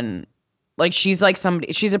on, like, she's like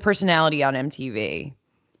somebody, she's a personality on MTV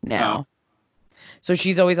now. So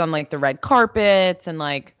she's always on like the red carpets and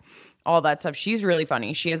like all that stuff. She's really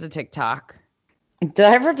funny. She has a TikTok. Did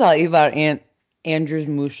I ever tell you about Andrew's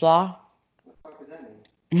Moosh What the fuck is that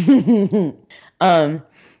mean?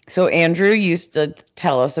 So Andrew used to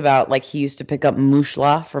tell us about, like, he used to pick up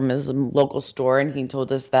mushla from his local store, and he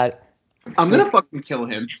told us that I'm gonna fucking kill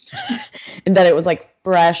him. and that it was like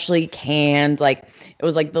freshly canned, like it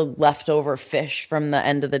was like the leftover fish from the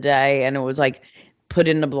end of the day, and it was like put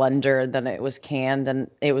in a blender, then it was canned,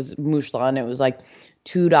 and it was mushla, and it was like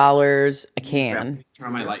 $2 a can.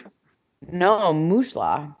 Turn my lights. No,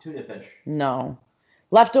 mushla. Tuna fish. No.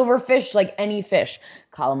 Leftover fish, like any fish.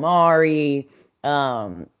 Calamari,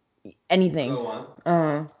 anything. Go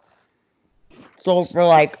on. So for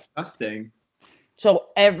like, Disgusting. so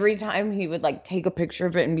every time he would like take a picture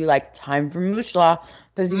of it and be like, time for mushla,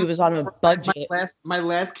 because he was on a budget. My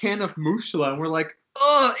last can of mushla, and we're like,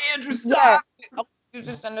 oh, Andrew, Yeah. stop. He used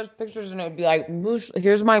to send us pictures and it would be like,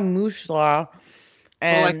 here's my mushla. But,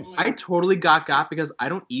 And like, I totally got because I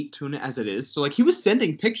don't eat tuna as it is. So like he was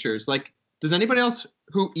sending pictures. Like, does anybody else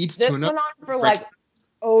who eats this tuna? went on for like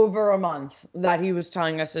over a month that he was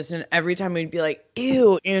telling us this, and every time we'd be like,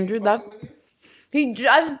 ew, Andrew, that. He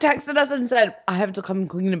just texted us and said, I have to come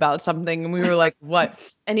clean about something. And we were like, what?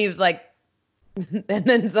 And he was like, and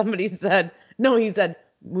then somebody said, no, he said,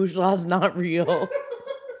 Mushla's not real.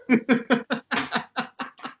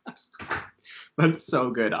 That's so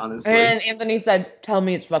good, honestly. And Anthony said, tell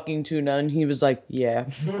me it's fucking tuna. And he was like, yeah.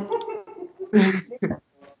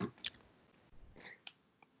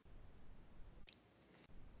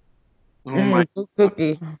 Oh my!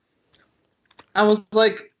 Cookie. I was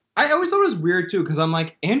like, I always thought it was weird too, because I'm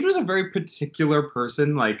like, Andrew's a very particular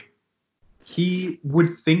person. Like, he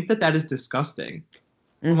would think that is disgusting.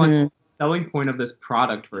 I'm like, Mhm. the selling point of this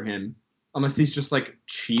product for him, unless he's just like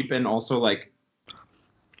cheap and also like,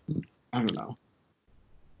 I don't know.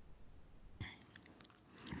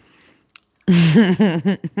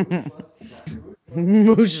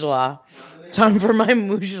 Mushla. Time for my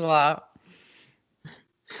mushla.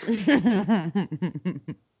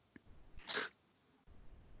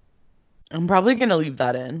 I'm probably gonna leave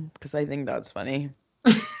that in because I think that's funny.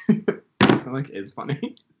 I like it's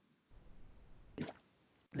funny.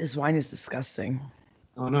 This wine is disgusting.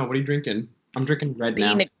 Oh no, what are you drinking? I'm drinking red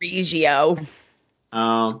now. Pinot Grigio.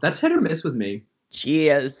 That's hit or miss with me.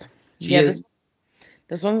 Cheers. Yeah,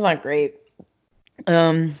 this one's not great.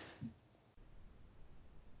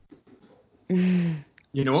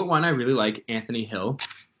 You know what one I really like? Anthony Hill.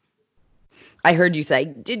 I heard you say,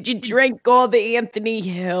 did you drink all the Anthony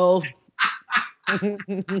Hill? I'm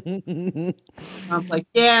like,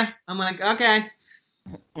 yeah. I'm like, okay.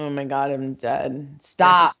 Oh my God, I'm dead.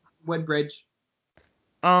 Stop. Woodbridge.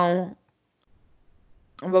 Oh.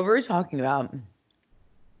 What were we talking about?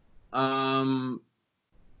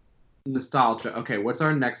 Nostalgia. Okay, what's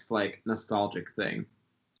our next like nostalgic thing?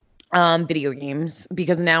 Video games,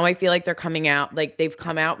 because now I feel like they're coming out, like they've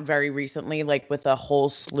come out very recently, like with a whole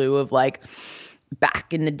slew of like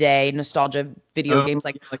back in the day nostalgia video games,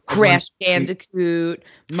 like Crash Bandicoot,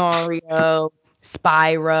 Mario,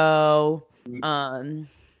 Spyro.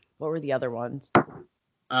 What were the other ones?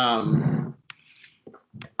 I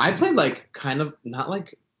played like kind of not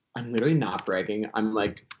like I'm literally not bragging. I'm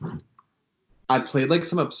like I played like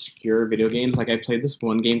some obscure video games. Like I played this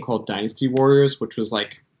one game called Dynasty Warriors, which was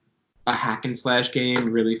like a hack and slash game,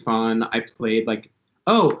 really fun. I played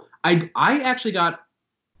I actually got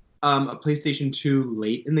a PlayStation 2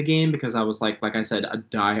 late in the game because I was like I said,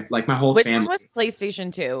 my whole Which family. one was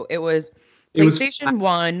PlayStation 2? It was It was PlayStation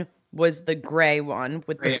 1 was the gray one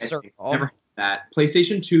with the Gray, I think. circle. Never had that.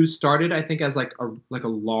 PlayStation 2 started, I think, as like a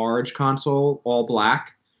large console, all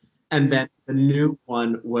black, and then the new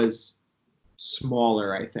one was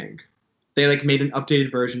smaller. I think they like made an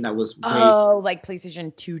updated version that was Like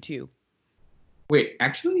PlayStation 2. Wait,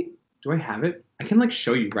 actually, do I have it? I can like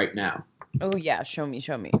show you right now. Oh yeah, show me.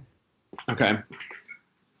 Okay.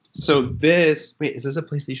 So this, wait, is this a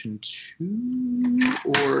PlayStation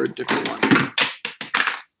 2 or a different one?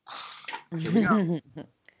 Here we go.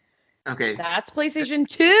 Okay. That's PlayStation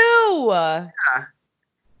 2.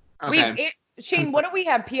 Okay. Wait, Shane, what do we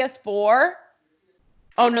have? PS4?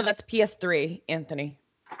 Oh no, that's PS3, Anthony.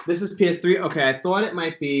 This is PS3. Okay, I thought it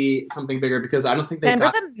might be something bigger because I don't think they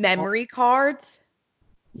Remember got the memory cards?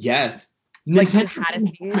 Yes. Like you Nintendo had to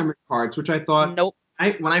see it? memory cards, which I thought Nope.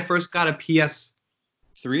 when I first got a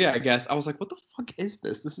PS3, I guess I was like, "What the fuck is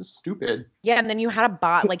this? This is stupid." Yeah, and then you had to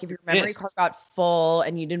buy, like, if your memory Yes. card got full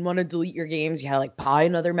and you didn't want to delete your games, you had to, like, buy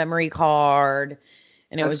another memory card.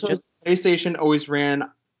 And it was just. PlayStation always ran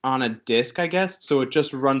on a disc, I guess, so it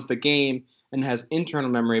just runs the game and has internal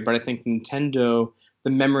memory. But I think Nintendo, the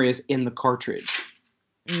memory is in the cartridge.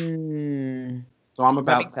 Mm, So I'm that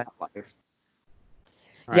about makes sense. that life.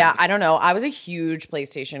 Yeah, I don't know. I was a huge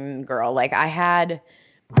PlayStation girl. Like, I had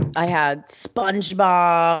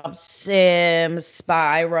SpongeBob, Sims,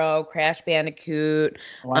 Spyro, Crash Bandicoot,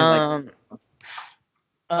 Mary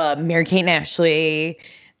Kate and Ashley.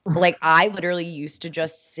 Like, I literally used to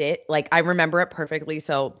just sit. Like, I remember it perfectly.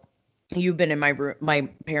 So you've been in my room, my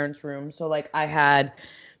parents' room. So like I had,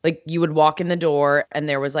 like, you would walk in the door and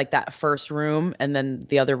there was like that first room and then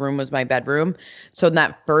the other room was my bedroom. So in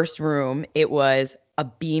that first room, it was a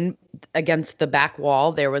beam against the back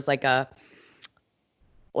wall. There was like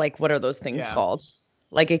what are those things called?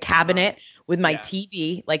 Like a cabinet with my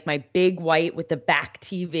TV, like my big white with the back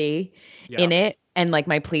TV in it. And like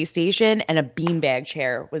my PlayStation and a beanbag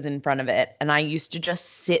chair was in front of it. And I used to just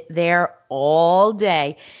sit there all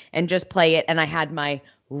day and just play it. And I had my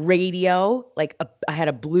radio, I had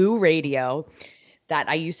a blue radio that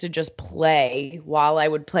I used to just play while I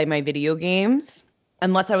would play my video games.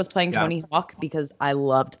 Unless I was playing Tony Hawk because I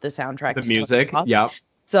loved the soundtrack. The music, yep.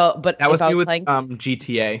 So, but that was if I me was with playing,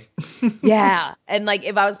 GTA. yeah, and like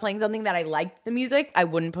if I was playing something that I liked the music, I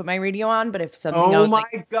wouldn't put my radio on. But if something, I Oh was my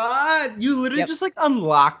like, god! You literally just like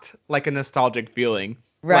unlocked like a nostalgic feeling,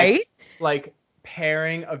 right? Like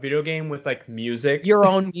pairing a video game with like music. Your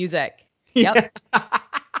own music. Yep.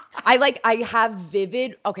 I have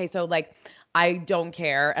vivid. Okay, so like I don't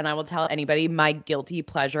care, and I will tell anybody my guilty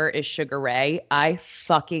pleasure is Sugar Ray. I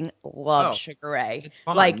fucking love Sugar Ray. It's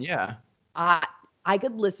fun. Like, yeah. I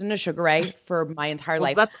could listen to Sugar Ray for my entire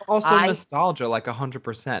life. That's also nostalgia, like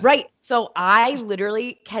 100%. Right. So I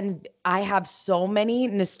literally I have so many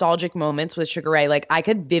nostalgic moments with Sugar Ray. Like I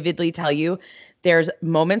could vividly tell you there's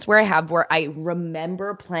moments where I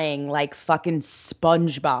remember playing like fucking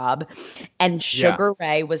SpongeBob and Sugar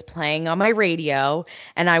Ray was playing on my radio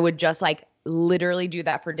and I would just like literally do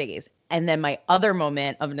that for days. And then my other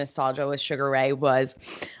moment of nostalgia with Sugar Ray was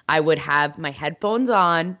I would have my headphones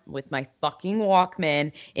on with my fucking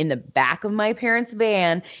Walkman in the back of my parents'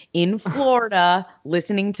 van in Florida,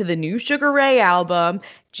 listening to the new Sugar Ray album,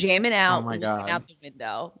 jamming out, looking out the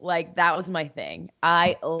window. Like that was my thing.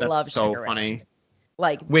 I love Sugar Ray. That's so funny.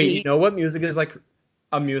 Like, wait, you know what music is like?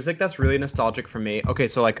 A music that's really nostalgic for me. Okay,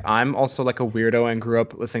 so like I'm also like a weirdo and grew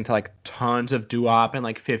up listening to like tons of doo-wop in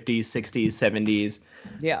like 50s, 60s, 70s.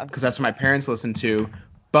 Yeah. Because that's what my parents listened to.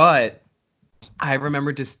 But I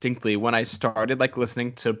remember distinctly when I started like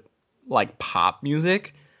listening to like pop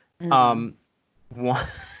music. One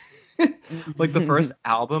like the first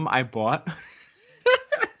album I bought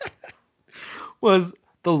was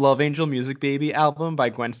the Love Angel Music Baby album by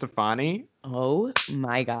Gwen Stefani. Oh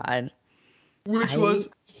my god. Which was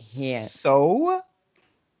so,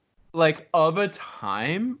 like, of a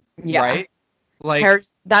time, right? Like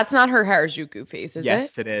that's not her Harajuku face, is it?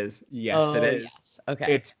 Yes, it is. Yes, it is. Yes.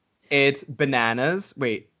 Okay. It's Bananas.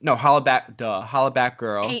 Wait, no, Hollaback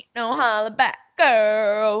Girl. Ain't no Hollaback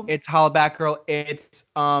Girl. It's Hollaback Girl. It's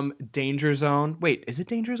Danger Zone. Wait, is it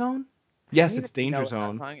Danger Zone? Yes, it's Danger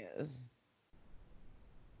Zone. What that song is.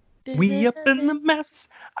 We up in the mess,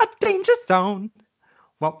 a danger zone.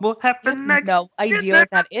 What will happen next? No idea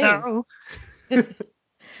what that is.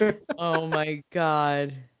 Oh my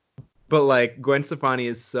god. But like Gwen Stefani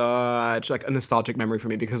is such like a nostalgic memory for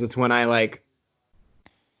me because it's when I like,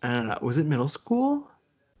 I don't know, was it middle school?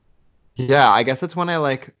 Yeah, I guess that's when I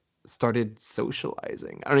like started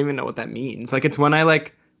socializing. I don't even know what that means. Like it's when I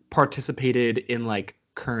like participated in like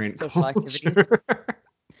current Social culture. activities.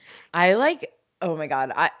 I like, oh my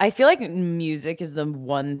God. I feel like music is the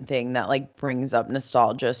one thing that like brings up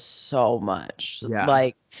nostalgia so much. Yeah.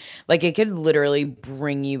 Like it could literally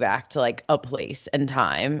bring you back to like a place and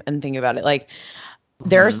time and think about it. Like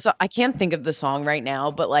there's, I can't think of the song right now,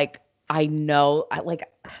 but like I know,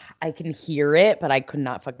 I can hear it, but I could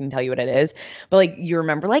not fucking tell you what it is. But like you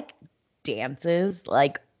remember like dances,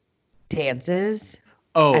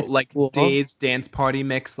 Oh, at like school? Dave's dance party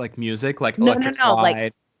mix, like music, like No, electric no,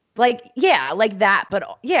 slide. like yeah, like that,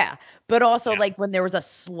 but yeah, but also Yeah. like when there was a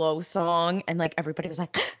slow song and like everybody was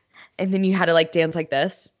like, and then you had to like dance like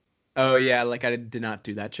this. Oh yeah, like I did not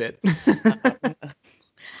do that shit.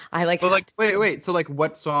 I like, But like, wait. So like,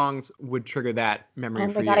 what songs would trigger that memory oh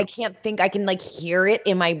for my God, you? I can't think. I can like hear it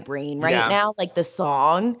in my brain right Yeah. now, like the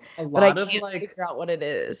song, A but I lot of can't like, figure out what it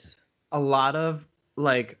is. a lot of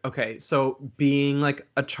like, okay, so being like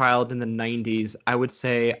a child in the 90s, I would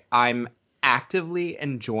say I'm actively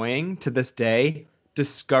enjoying to this day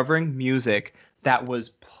discovering music that was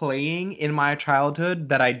playing in my childhood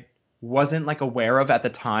that I wasn't like aware of at the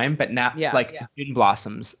time, but now like Gin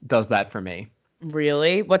Blossoms does that for me.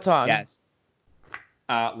 Really? What song? Yes.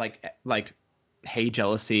 Like Hey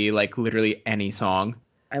Jealousy, like literally any song.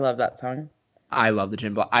 I love that song. I love the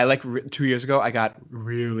Gin Blossoms. I like 2 years ago, I got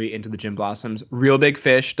really into the Gin Blossoms. Real Big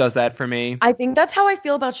Fish does that for me. I think that's how I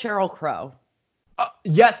feel about Sheryl Crow.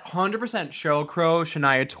 Yes, 100%. Sheryl Crow,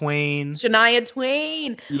 Shania Twain. Shania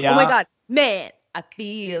Twain. Yeah. Oh my God, man, I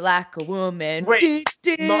feel like a woman. Wait,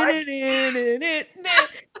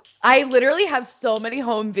 I literally have so many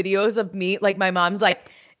home videos of me, like my mom's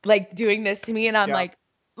like doing this to me, and I'm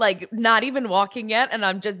like not even walking yet, and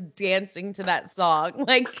I'm just dancing to that song.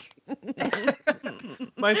 Like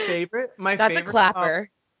my favorite. That's a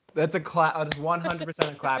clapper. That's a clap. That's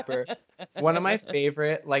 100% a clapper. One of my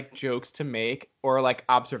favorite like jokes to make or like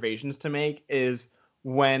observations to make is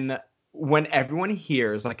when everyone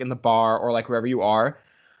hears like in the bar or like wherever you are,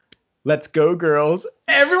 "Let's go, girls."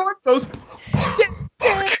 Everyone goes,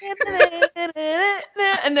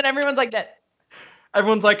 and then everyone's like that.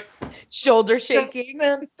 Everyone's like shoulder shaking.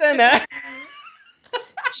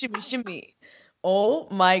 Shimmy, shimmy. Oh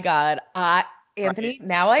my God. Anthony,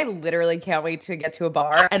 now I literally can't wait to get to a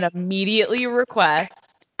bar and immediately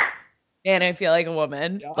request "And I Feel Like a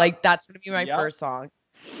Woman." Yep. Like that's gonna be my first song.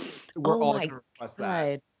 We're all gonna request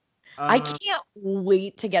that. I can't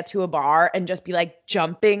wait to get to a bar and just be like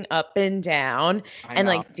jumping up and down and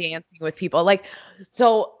like dancing with people. Like,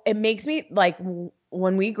 so it makes me like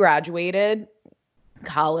when we graduated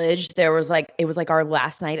college, there was like, it was like our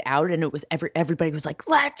last night out, and it was everybody was like,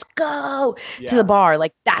 "Let's go to the bar."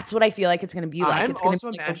 Like that's what I feel like it's gonna be like. I'm it's gonna also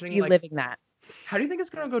be like, imagining we're like living that. How do you think it's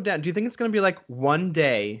gonna go down? Do you think it's gonna be like one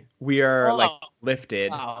day we are like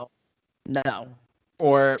lifted, No,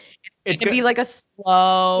 or it's gonna be like a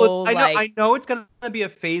slow? Well, I know it's gonna be a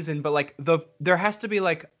phase in, but like there has to be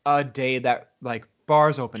like a day that like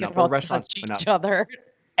bars open up or restaurants open up. Each other.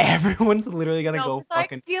 Everyone's literally gonna go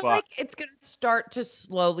fucking. I feel like it's gonna start to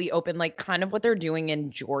slowly open, like kind of what they're doing in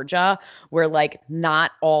Georgia, where like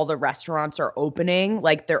not all the restaurants are opening,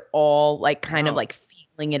 like they're all like kind of like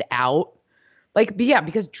feeling it out. Like, but yeah,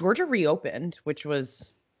 because Georgia reopened, which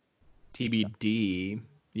was TBD.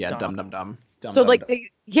 Yeah, dumb. So like,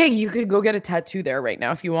 you could go get a tattoo there right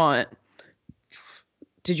now if you want.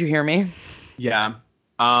 Did you hear me? Yeah.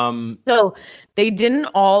 So they didn't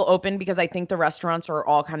all open because I think the restaurants are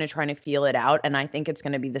all kind of trying to feel it out, and I think it's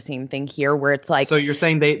going to be the same thing here, where it's like. So you're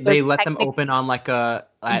saying they let them open on like a.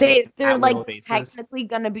 They're like technically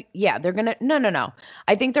gonna be they're gonna no.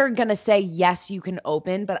 I think they're gonna say yes, you can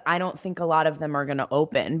open, but I don't think a lot of them are gonna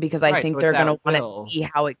open because I think they're gonna want to see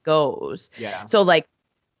how it goes. Yeah. So like,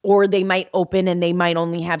 or they might open and they might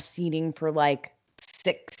only have seating for like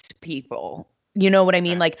 6 people. You know what I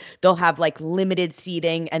mean? Like they'll have like limited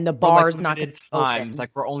seating, and the bar's like, not gonna times. open.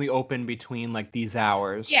 Like we're only open between like these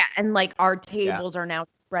hours. Yeah, and like our tables are now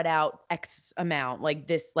spread out X amount. Like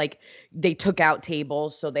this, like they took out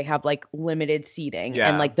tables, so they have like limited seating,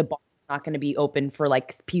 and like the bar's not going to be open for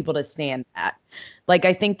like people to stand at. Like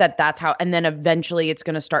I think that's how, and then eventually it's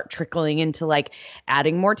going to start trickling into like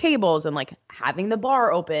adding more tables and like having the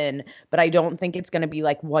bar open. But I don't think it's going to be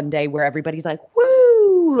like one day where everybody's like,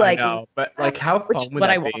 "Woo!" Like, I know, but like how fun would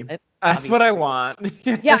that be? That's what I want.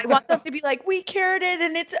 Yeah, I want them to be like, "We cured it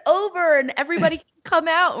and it's over, and everybody can come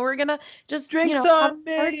out, and we're gonna just drinks on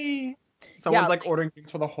me." Someone's like- ordering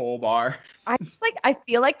drinks for the whole bar. I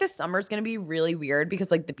feel like this summer's gonna be really weird because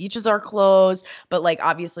like the beaches are closed, but like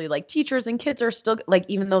obviously like teachers and kids are still like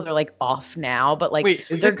even though they're like off now, but like Wait,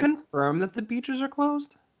 is they're it confirmed that the beaches are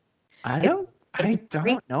closed? I it's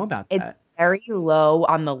don't know about it's that. very low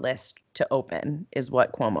on the list to open, is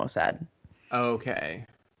what Cuomo said. Okay.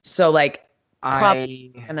 So like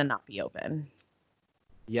probably I gonna not be open.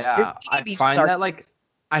 Yeah, There's beaches are-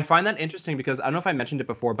 I find that interesting because I don't know if I mentioned it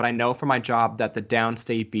before, but I know from my job that the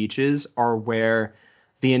downstate beaches are where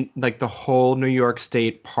the whole New York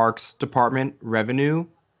State Parks Department revenue,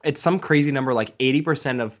 it's some crazy number, like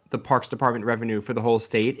 80% of the Parks Department revenue for the whole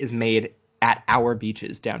state is made at our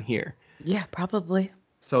beaches down here. Yeah, probably.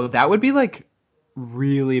 So that would be like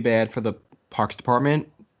really bad for the Parks Department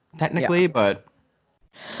technically, but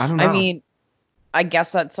I don't know. I mean, I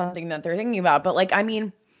guess that's something that they're thinking about, but like I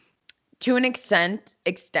mean, to an extent,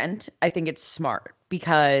 I think it's smart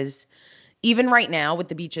because even right now with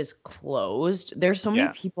the beaches closed, there's so many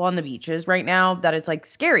Yeah. people on the beaches right now that it's like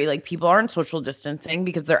scary. Like people aren't social distancing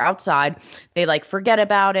because they're outside. They like forget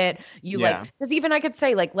about it. Yeah. Because even I could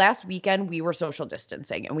say like last weekend we were social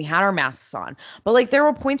distancing and we had our masks on, but like there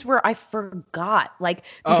were points where I forgot, like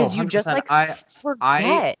because you just 100%. like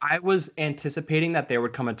forget. I was anticipating that there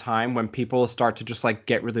would come a time when people start to just like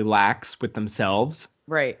get really lax with themselves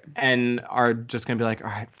Right. and are just gonna be like, all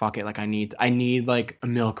right, fuck it, like I need like a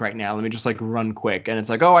milk right now. Let me just like run quick. And it's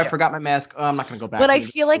like, oh, I forgot my mask. Oh, I'm not gonna go back. But Let I me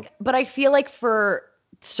just feel like for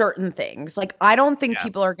certain things, like I don't think Yeah.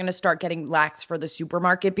 people are going to start getting lax for the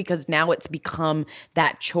supermarket because now it's become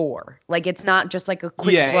that chore. Like it's not just like a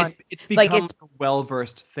quick run. it's Like, become it's- a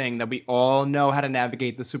well-versed thing that we all know how to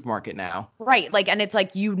navigate the supermarket now. Right. Like, and it's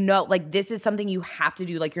like, like this is something you have to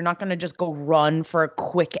do. Like, you're not going to just go run for a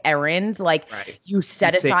quick errand. Like, Right. you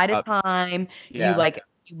set You save aside a up. time. Yeah.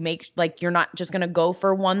 You make, like, you're not just going to go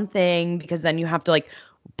for one thing because then you have to, like,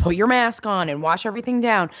 put your mask on and wash everything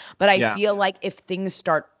down. But I Yeah. feel like if things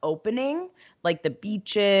start opening, like the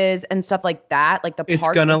beaches and stuff like that, like the It's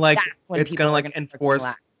parks, gonna like that's when it's people gonna are like gonna start getting enforce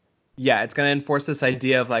lax. yeah, it's gonna enforce this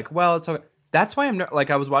idea of like, well, it's okay. That's why like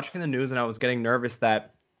I was watching the news and I was getting nervous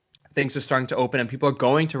that things are starting to open and people are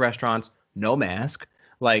going to restaurants, no mask,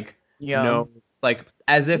 like no, like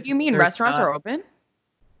as if What do you mean there's restaurants not- are open?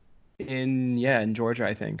 in Georgia,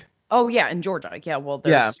 I think. Oh yeah, in Georgia. Yeah, well,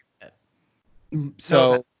 Yeah. stupid. So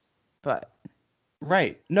No offense, but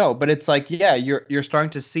right, no, but it's like yeah, you're starting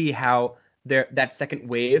to see how that second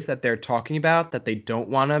wave that they're talking about that they don't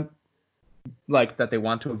want to like that they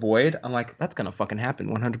want to avoid. I'm like that's gonna fucking happen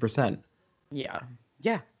 100%. yeah,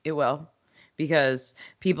 it will, because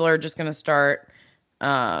people are just gonna start,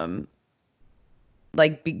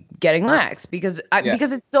 getting lax because Yeah.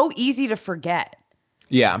 because it's so easy to forget.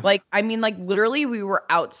 Yeah. Like, I mean, like literally, we were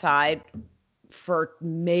outside for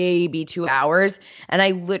maybe 2 hours, and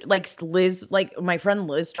Liz, like my friend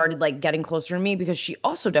Liz, started like getting closer to me because she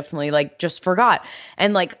also definitely like just forgot,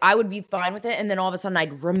 and like I would be fine with it, and then all of a sudden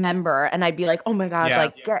I'd remember, and I'd be like, oh my god, Yeah.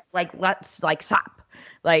 like get like let's like stop,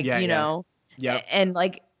 like Yeah, you yeah. know, Yep. and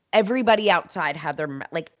like everybody outside had their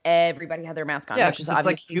everybody had their mask on, Yeah, which 'cause is it's like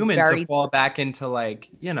obviously human very to fall back into like,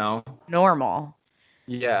 normal.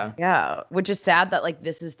 yeah. Yeah, which is sad that like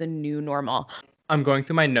this is the new normal. I'm going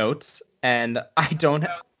through my notes and I don't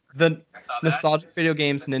have the nostalgic video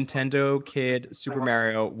games Nintendo Kid Super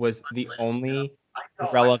Mario was the only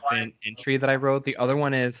relevant entry that I wrote. The other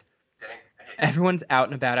one is everyone's out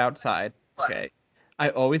and about outside. Okay. I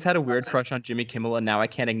always had a weird crush on Jimmy Kimmel and now I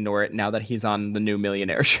can't ignore it now that he's on the new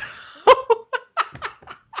Millionaire show.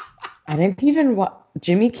 I didn't even watch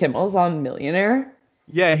Jimmy Kimmel's on Millionaire.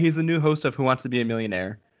 Yeah, he's the new host of Who Wants to Be a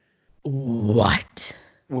Millionaire. What?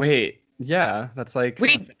 Wait, yeah, that's like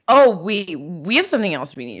We have something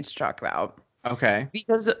else we need to talk about okay.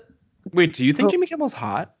 because Wait, do you think Jimmy Kimmel's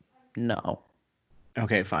hot? no.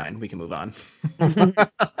 Okay, fine. We can move on.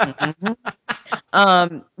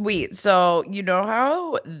 Wait, so you know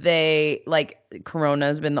how they like Corona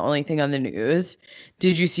has been the only thing on the news?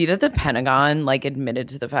 Did you see that the Pentagon like admitted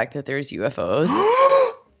to the fact that there's UFOs?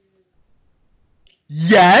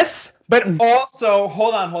 Yes, but also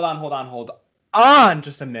hold on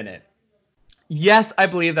just a minute. Yes, I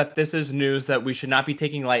believe that this is news that we should not be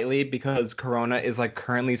taking lightly because Corona is like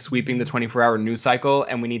currently sweeping the 24-hour news cycle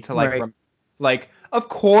and we need to like Right. of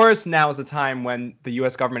course now is the time when the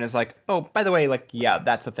US government is like, "Oh, by the way, like yeah,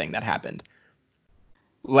 that's a thing that happened."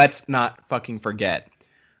 Let's not fucking forget.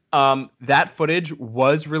 That footage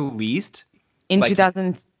was released In like-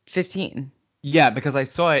 2015. yeah, because I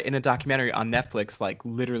saw it in a documentary on Netflix like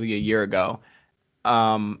literally a year ago.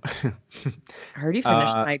 I heard you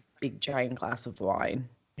finished Uh, my big giant glass of wine.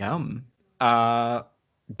 Yum.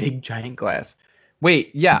 Big giant glass.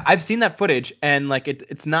 Wait, yeah, I've seen that footage, and like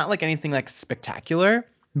it's not like anything like spectacular,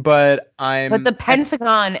 but But the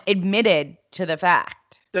Pentagon admitted to the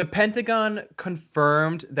fact. the Pentagon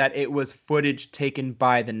confirmed that it was footage taken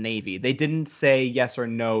by the Navy. They didn't say yes or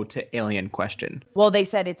no to alien question. Well, they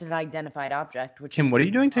said it's an identified object, which Kim, is what are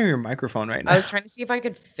you doing to your microphone right now? I was trying to see if I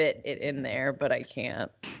could fit it in there, but I can't.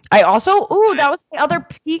 I also, that was the other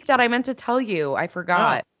peak that I meant to tell you. I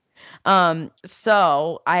forgot.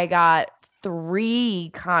 So I got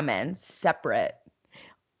 3 comments separate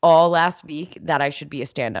all last week that I should be a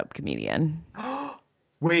stand-up comedian.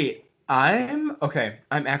 Wait, I'm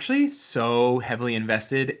actually so heavily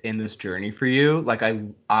invested in this journey for you. Like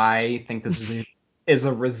I think this is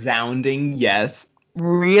a resounding yes.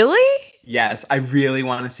 Really? Yes, I really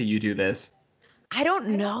want to see you do this. I don't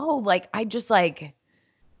know. Like, I just like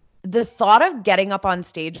the thought of getting up on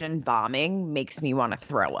stage and bombing makes me want to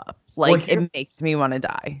throw up. Like, it makes me want to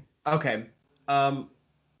die. Okay.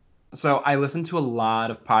 So I listen to a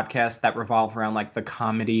lot of podcasts that revolve around like the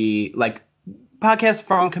comedy, like podcasts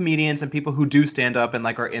from comedians and people who do stand up and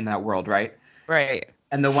like are in that world, right? Right.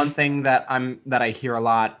 And the one thing that I hear a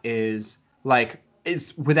lot is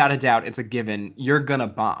without a doubt, it's a given. You're gonna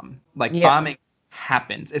bomb. Like bombing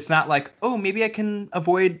happens. It's not like, oh, maybe I can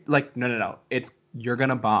avoid. Like, no. It's you're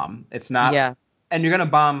gonna bomb. It's not. Yeah. And you're gonna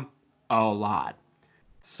bomb a lot.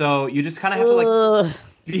 So you just kind of have to like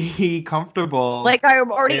be comfortable. Like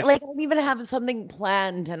I'm already like I don't even have something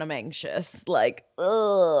planned and I'm anxious. Like,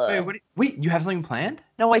 Wait, you have something planned?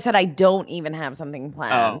 No, I said I don't even have something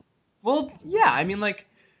planned. Oh. Well, yeah. I mean, like,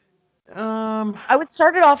 I would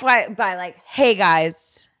start it off by like, hey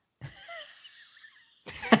guys.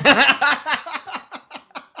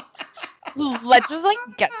 Let's just like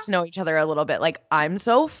get to know each other a little bit. Like I'm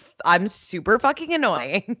super fucking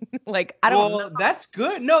annoying. Like I don't know. That's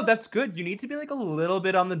good. No, that's good. You need to be like a little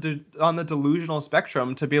bit on the delusional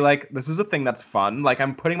spectrum to be like, this is a thing that's fun. Like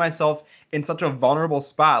I'm putting myself in such a vulnerable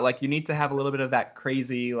spot. Like you need to have a little bit of that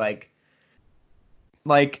crazy like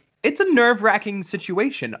it's a nerve-wracking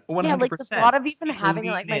situation. 100%. Yeah, like the thought of even having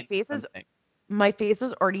like my face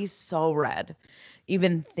is already so red,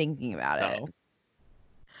 even thinking about it.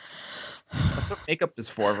 That's what makeup is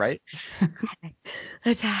for, right?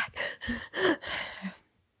 Attack.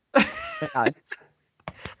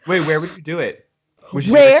 Wait, where would you do it?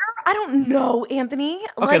 Where? I don't know, Anthony.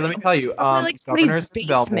 Okay, let me tell you. Governors in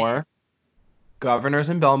Belmore. Governors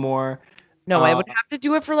in Belmore. No, I would have to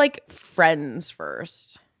do it for like friends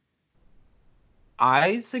first.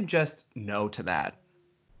 I suggest no to that.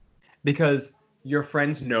 Because your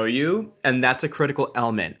friends know you, and that's a critical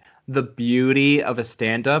element. The beauty of a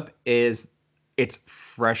stand-up is it's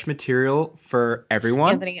fresh material for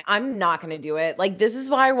everyone. Anthony, I'm not going to do it. Like, this is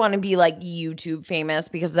why I want to be, like, YouTube famous,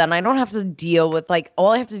 because then I don't have to deal with, like,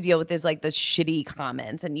 all I have to deal with is, like, the shitty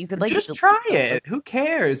comments, and you could, like... Just try it. Who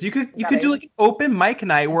cares? You could do, like, an open mic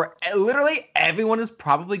night where literally everyone is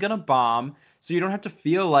probably going to bomb, so you don't have to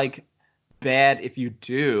feel, like, bad if you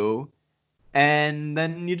do, and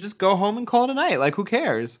then you just go home and call it a night. Like, who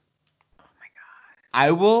cares?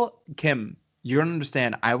 Kim, you don't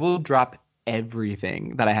understand. I will drop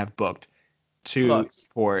everything that I have booked to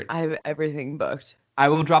support. I have everything booked. I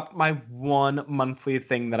will drop my one monthly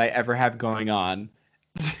thing that I ever have going on.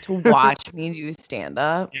 To watch me do stand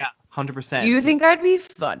up? Yeah, 100%. Do you think I'd be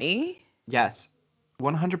funny? Yes.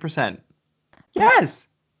 100%. Yes.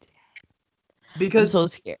 Because I'm so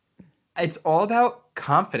scared. It's all about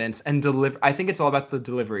confidence and I think it's all about the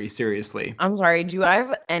delivery, seriously. I'm sorry. Do I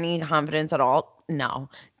have any confidence at all? No.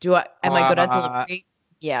 Am I good at delivery?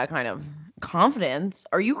 Yeah, kind of. Confidence?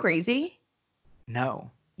 Are you crazy?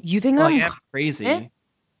 No. You think I am crazy.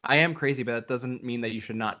 I am crazy, but that doesn't mean that you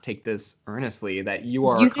should not take this earnestly, that you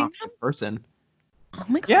are a confident person. Oh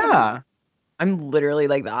my God. Yeah. I'm literally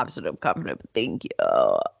like the opposite of confident, but thank you.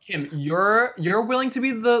 Kim, you're willing to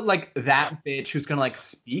be the like that bitch who's gonna like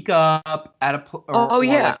speak up at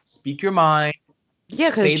like, speak your mind. Yeah,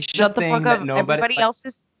 because shut the fuck up.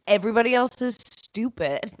 Everybody else is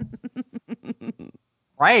stupid.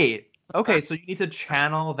 Right. Okay, so you need to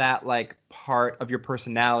channel that like part of your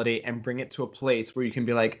personality and bring it to a place where you can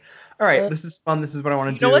be like, all right, this is fun. This is what I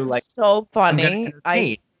want to do. You know what's like, so funny?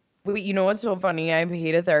 You know what's so funny? I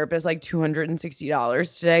paid a therapist like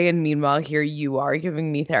 $260 today, and meanwhile here you are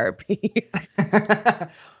giving me therapy.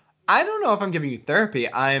 I don't know if I'm giving you therapy.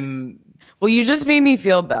 Well, you just made me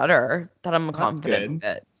feel better that I'm a confident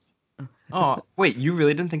bitch. Oh, wait, you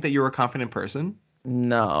really didn't think that you were a confident person?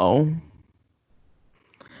 No.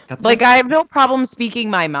 That's like I have no problem speaking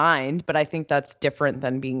my mind, but I think that's different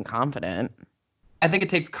than being confident. I think it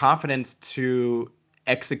takes confidence to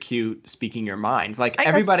execute speaking your minds. Like I guess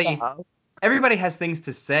everybody so. everybody has things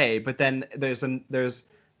to say, but then there's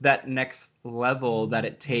that next level that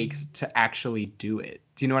it takes to actually do it.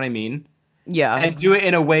 Do you know what I mean? Yeah. And do it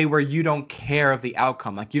in a way where you don't care of the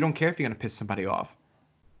outcome. Like you don't care if you're gonna piss somebody off.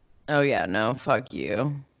 Oh yeah, no, fuck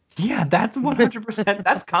you. Yeah, that's 100%.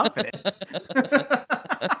 That's confidence.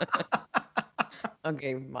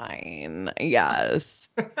 Okay, fine. Yes.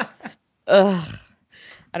 Ugh.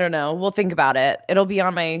 I don't know. We'll think about it. It'll be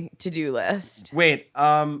on my to-do list. Wait,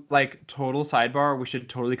 like total sidebar, we should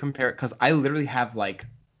totally compare it because I literally have like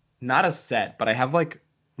not a set, but I have like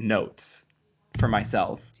notes for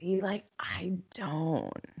myself. See, like I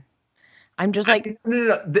don't. I'm just like,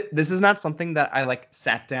 No. This is not something that I like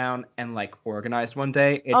sat down and like organized one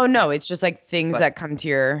day. oh no, it's just like things like- that come to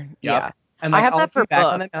your Yep. And I like have I'll that for look back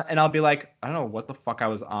on it books. and I'll be like, I don't know what the fuck I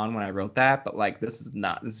was on when I wrote that, but like this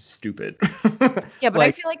is stupid. Yeah, but I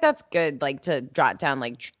Like, feel like that's good, like to jot down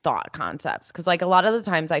like thought concepts, because like a lot of the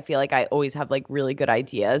times I feel like I always have like really good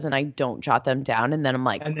ideas and I don't jot them down, and then I'm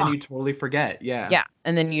like, and then fuck. you totally forget. Yeah. Yeah,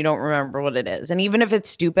 and then you don't remember what it is, and even if it's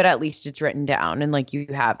stupid, at least it's written down and like you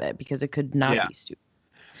have it, because it could not Yeah. be stupid.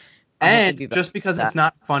 I'll have to And be better just because at it's that.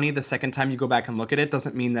 not funny the second time you go back and look at it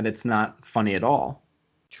doesn't mean that it's not funny at all.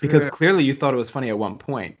 Because True. clearly you thought it was funny at one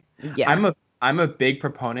point. Yeah. I'm a big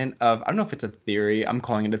proponent of, I don't know if it's a theory, I'm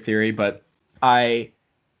calling it a theory, but I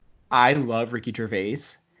love Ricky Gervais,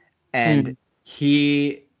 and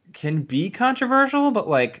he can be controversial, but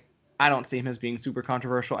like I don't see him as being super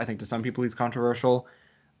controversial. I think to some people he's controversial.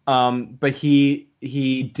 But he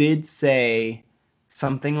did say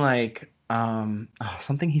something like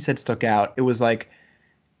something he said stuck out. It was like,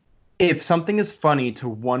 if something is funny to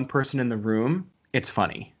one person in the room, it's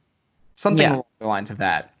funny. Something Yeah. along the lines of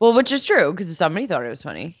that. Well, which is true, because somebody thought it was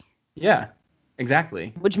funny, Yeah,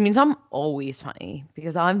 exactly. which means I'm always funny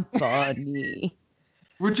because I'm funny.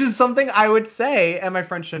 Which is something I would say, and my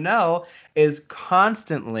friend Chanel is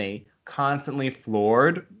constantly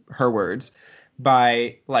floored, her words,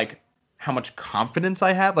 by like how much confidence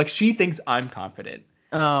I have. Like she thinks I'm confident.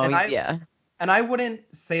 Oh, And yeah. And I wouldn't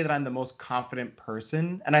say that I'm the most confident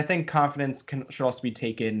person. And I think confidence should also be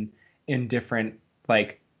taken in different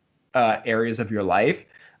like areas of your life.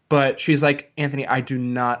 But she's like, Anthony, I do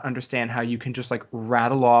not understand how you can just like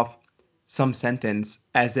rattle off some sentence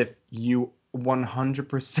as if you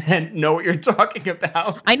 100% know what you're talking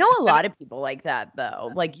about. I know a lot of people like that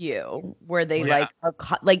though, like you, where they Yeah. like are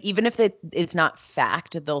like, even if it's not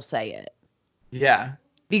fact, they'll say it Yeah.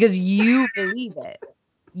 because you believe it.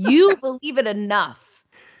 You believe it enough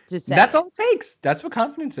to say That's it. all it takes. That's what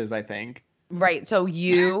confidence is, I think. Right. So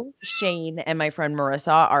you, Shane, and my friend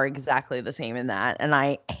Marissa are exactly the same in that, and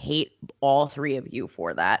I hate all three of you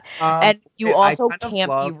for that. And you also can't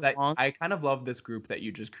be wrong. I kind of love this group that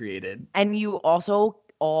you just created. And you also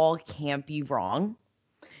all can't be wrong,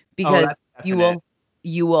 because that's you definite.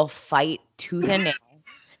 will fight tooth and nail.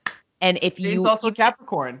 And if Shane's you also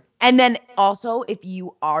Capricorn. and then also if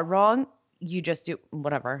you are wrong, you just do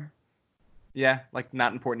whatever. Yeah, like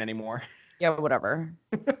not important anymore. Yeah, whatever.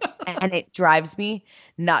 And it drives me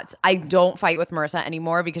nuts. I don't fight with Marissa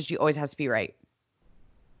anymore because she always has to be right.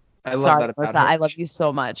 I love Sorry, that about Marissa. her. I love you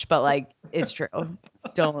so much, but like it's true.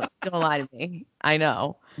 Don't lie to me. I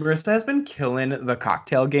know. Marissa has been killing the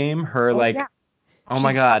cocktail game. Her Oh, like, yeah. oh my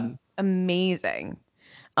She's god, Amazing.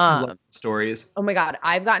 I love stories. Oh my God,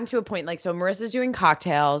 I've gotten to a point, like, so Marissa's doing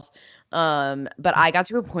cocktails, but I got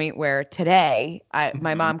to a point where today my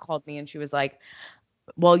Mhm. mom called me and she was like,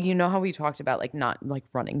 well, you know how we talked about like not like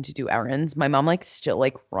running to do errands? My mom like still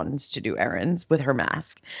like runs to do errands with her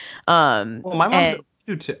mask. Well, my mom and-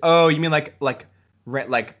 do too. Oh, you mean like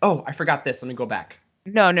oh, I forgot this. Let me go back.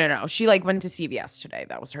 No. She like went to CVS today.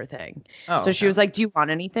 That was her thing. Oh, So she was like, do you want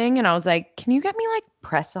anything? And I was like, can you get me like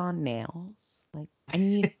press on nails? Like I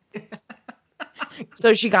need.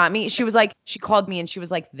 So she got me. She was like, she called me and she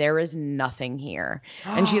was like, there is nothing here.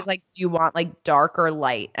 And she's like, do you want like dark or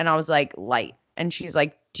light? And I was like, light. And she's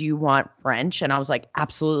like, do you want French? And I was like,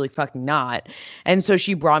 absolutely fucking not. And so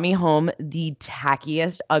she brought me home the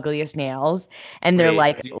tackiest, ugliest nails. And they're Wait,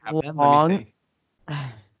 like do you have them? Let me long. see.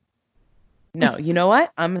 No, you know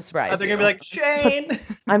what? I'm gonna surprise They're you. gonna be like, Shane.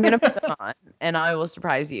 I'm gonna put them on and I will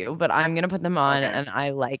surprise you. But I'm gonna put them on Okay. and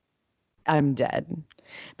I'm dead.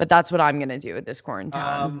 But that's what I'm gonna do with this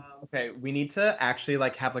quarantine. Okay, we need to actually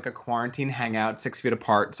like have like a quarantine hangout 6 feet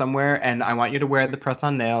apart somewhere, and I want you to wear the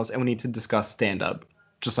press-on nails, and we need to discuss stand-up,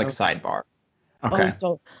 just like Okay. sidebar. Okay. Oh,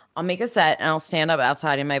 so I'll make a set and I'll stand up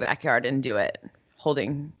outside in my backyard and do it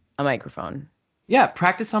holding a microphone. Yeah,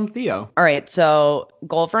 practice some Theo. All right. So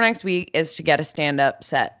goal for next week is to get a stand up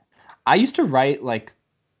set. I used to write like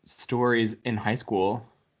stories in high school.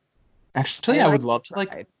 Actually, I would love to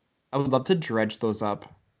tried. I would love to dredge those up.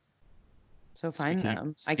 So find Speaking-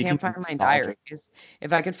 them. I speaking can't of find my nostalgia. diaries.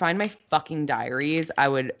 If I could find my fucking diaries, I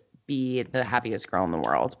would be the happiest girl in the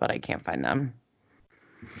world, but I can't find them.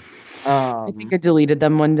 I think I deleted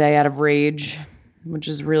them one day out of rage, which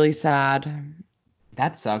is really sad.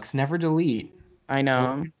 That sucks. Never delete. I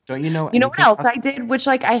know. Don't you know? You know what anything else about- I did, which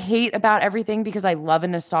like I hate about everything because I love a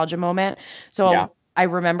nostalgia moment. So Yeah. I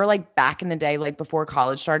remember like back in the day, like before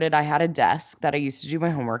college started, I had a desk that I used to do my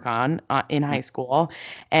homework on in high school,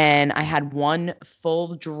 and I had one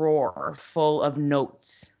full drawer full of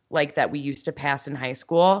notes like that we used to pass in high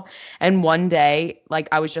school. And one day, like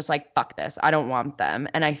I was just like, fuck this, I don't want them,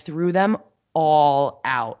 and I threw them all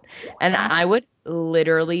out. And I would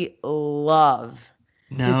literally love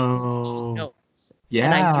to see those No. notes.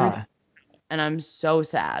 And I threw Yeah. them, and I'm so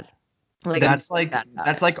sad. Like I'm That's so like sad about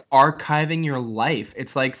that's it. like archiving your life.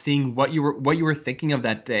 It's like seeing what you were thinking of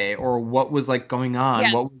that day or what was like going on.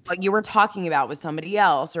 Yeah, What was what you were talking about with somebody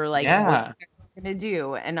else, or like what Yeah. you were gonna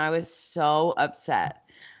do, and I was so upset.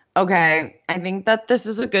 Okay, I think that this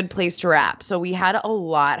is a good place to wrap. So we had a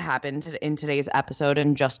lot happen in today's episode,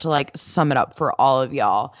 and just to like sum it up for all of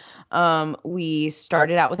y'all, we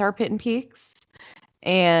started out with our pit and peaks,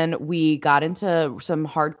 and we got into some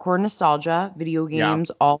hardcore nostalgia, video Yeah.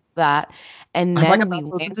 games, all that, and I'm like then we about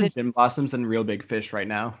to listen to landed. Gin Blossoms and Real Big Fish right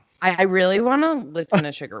now. I really want to listen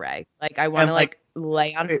to Sugar Ray. Like I want And, to like,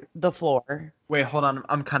 lay on the floor. Wait, hold on.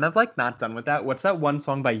 I'm kind of like not done with that. What's that one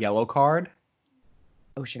song by Yellow Card?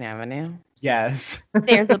 Ocean Avenue. Yes.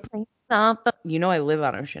 There's a place up. You know I live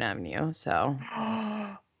on Ocean Avenue, so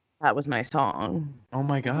that was my song. Oh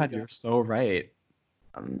my God, you're so right.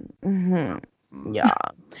 Mhm. Yeah.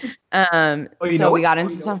 Oh, you So know we what- got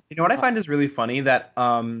into some. You know what I find is really funny that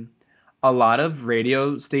a lot of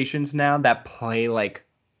radio stations now that play like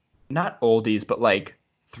not oldies but like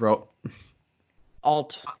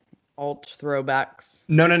alt throwbacks.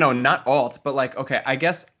 no, not alt, but like okay, I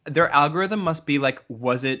guess their algorithm must be like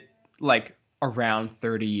was it like around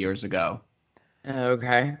 30 years ago.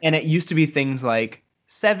 Okay. And it used to be things like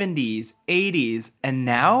 70s, 80s, and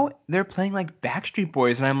now they're playing like Backstreet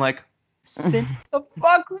Boys and I'm like since the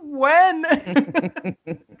fuck when?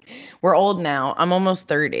 We're old now. I'm almost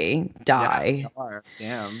 30. Die.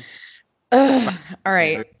 Damn. Ugh. All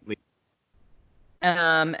right.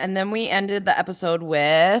 And then we ended the episode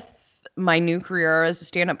with my new career as a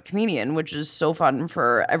stand-up comedian, which is so fun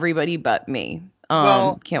for everybody but me.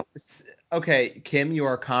 Can't. Okay, Kim, you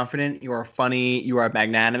are confident, you are funny, you are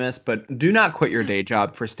magnanimous, but do not quit your day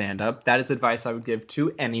job for stand-up. That is advice I would give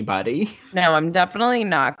to anybody. No, I'm definitely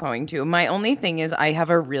not going to. My only thing is I have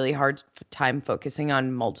a really hard time focusing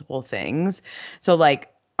on multiple things. So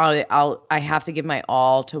like I have to give my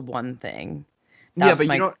all to one thing. That's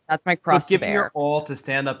my cross to giving bear. your all to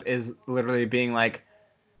stand-up is literally being like,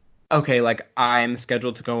 okay, like I'm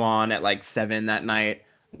scheduled to go on at like 7 that night.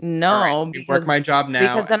 No, Right, because work my job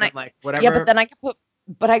now. because then and like whatever. yeah, but then I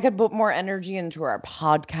could put more energy into our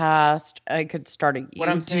podcast. I could start a What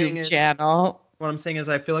I'm saying YouTube is- channel. What I'm saying is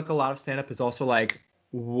I feel like a lot of stand-up is also like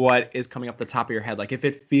what is coming up the top of your head. Like if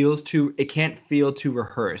it can't feel too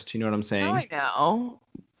rehearsed. You know what I'm saying? No, I know,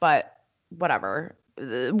 but whatever.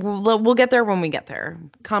 We'll get there when we get there.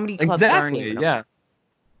 Comedy clubs aren't Exactly. even. Yeah.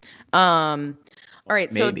 All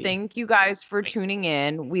right, Maybe. so thank you guys for tuning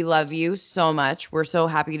in. We love you so much. We're so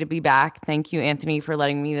happy to be back. Thank you, Anthony, for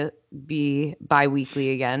letting me be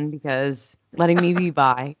bi-weekly again, because letting me be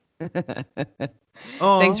bi.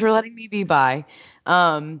 Oh, Thanks for letting me be bi.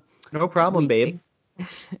 no problem, weekly.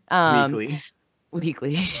 babe.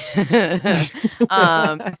 Weekly.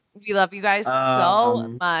 We love you guys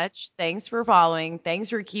so much. Thanks for following. Thanks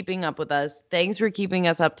for keeping up with us. Thanks for keeping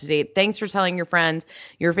us up to date. Thanks for telling your friends,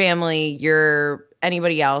 your family,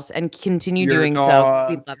 anybody else, and continue Your doing so. dog,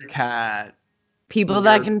 We love your it. cat. People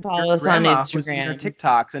that your- can follow your us on grandma who's seen your Instagram.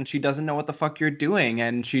 TikToks and she doesn't know what the fuck you're doing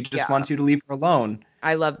and she just Yeah. wants you to leave her alone.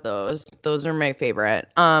 I love those. Those are my favorite.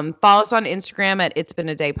 Follow us on Instagram at It's Been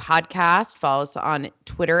a Day Podcast. Follow us on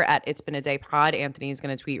Twitter at It's Been a Day Pod. Anthony's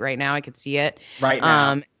going to tweet right now. I could see it. Right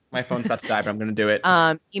now. My phone's about to die, but I'm gonna do it.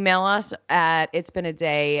 Email us at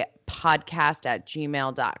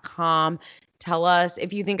itsbeenadaypodcast@gmail.com. Tell us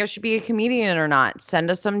if you think I should be a comedian or not.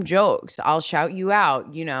 Send us some jokes. I'll shout you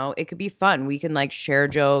out. You know, it could be fun. We can like share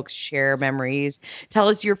jokes, share memories. Tell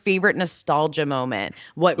us your favorite nostalgia moment.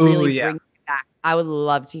 What really brings you back. I would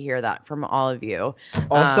love to hear that from all of you.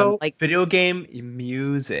 Also, video game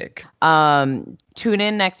music. Tune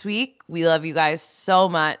in next week. We love you guys so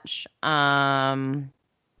much.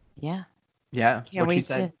 Yeah. Yeah. Can't what she wait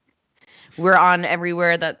said. We're on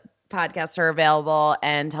everywhere that podcasts are available,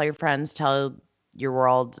 and tell your friends, tell your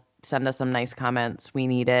world, send us some nice comments. We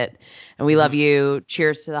need it. And we love you.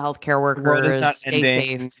 Cheers to the healthcare The world is workers. not Stay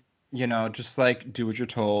ending. safe. You know, just like do what you're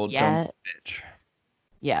told. Yeah. Don't be a bitch.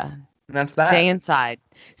 Yeah. And that's that. Stay inside.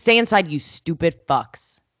 Stay inside, you stupid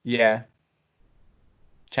fucks. Yeah.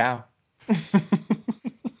 Ciao.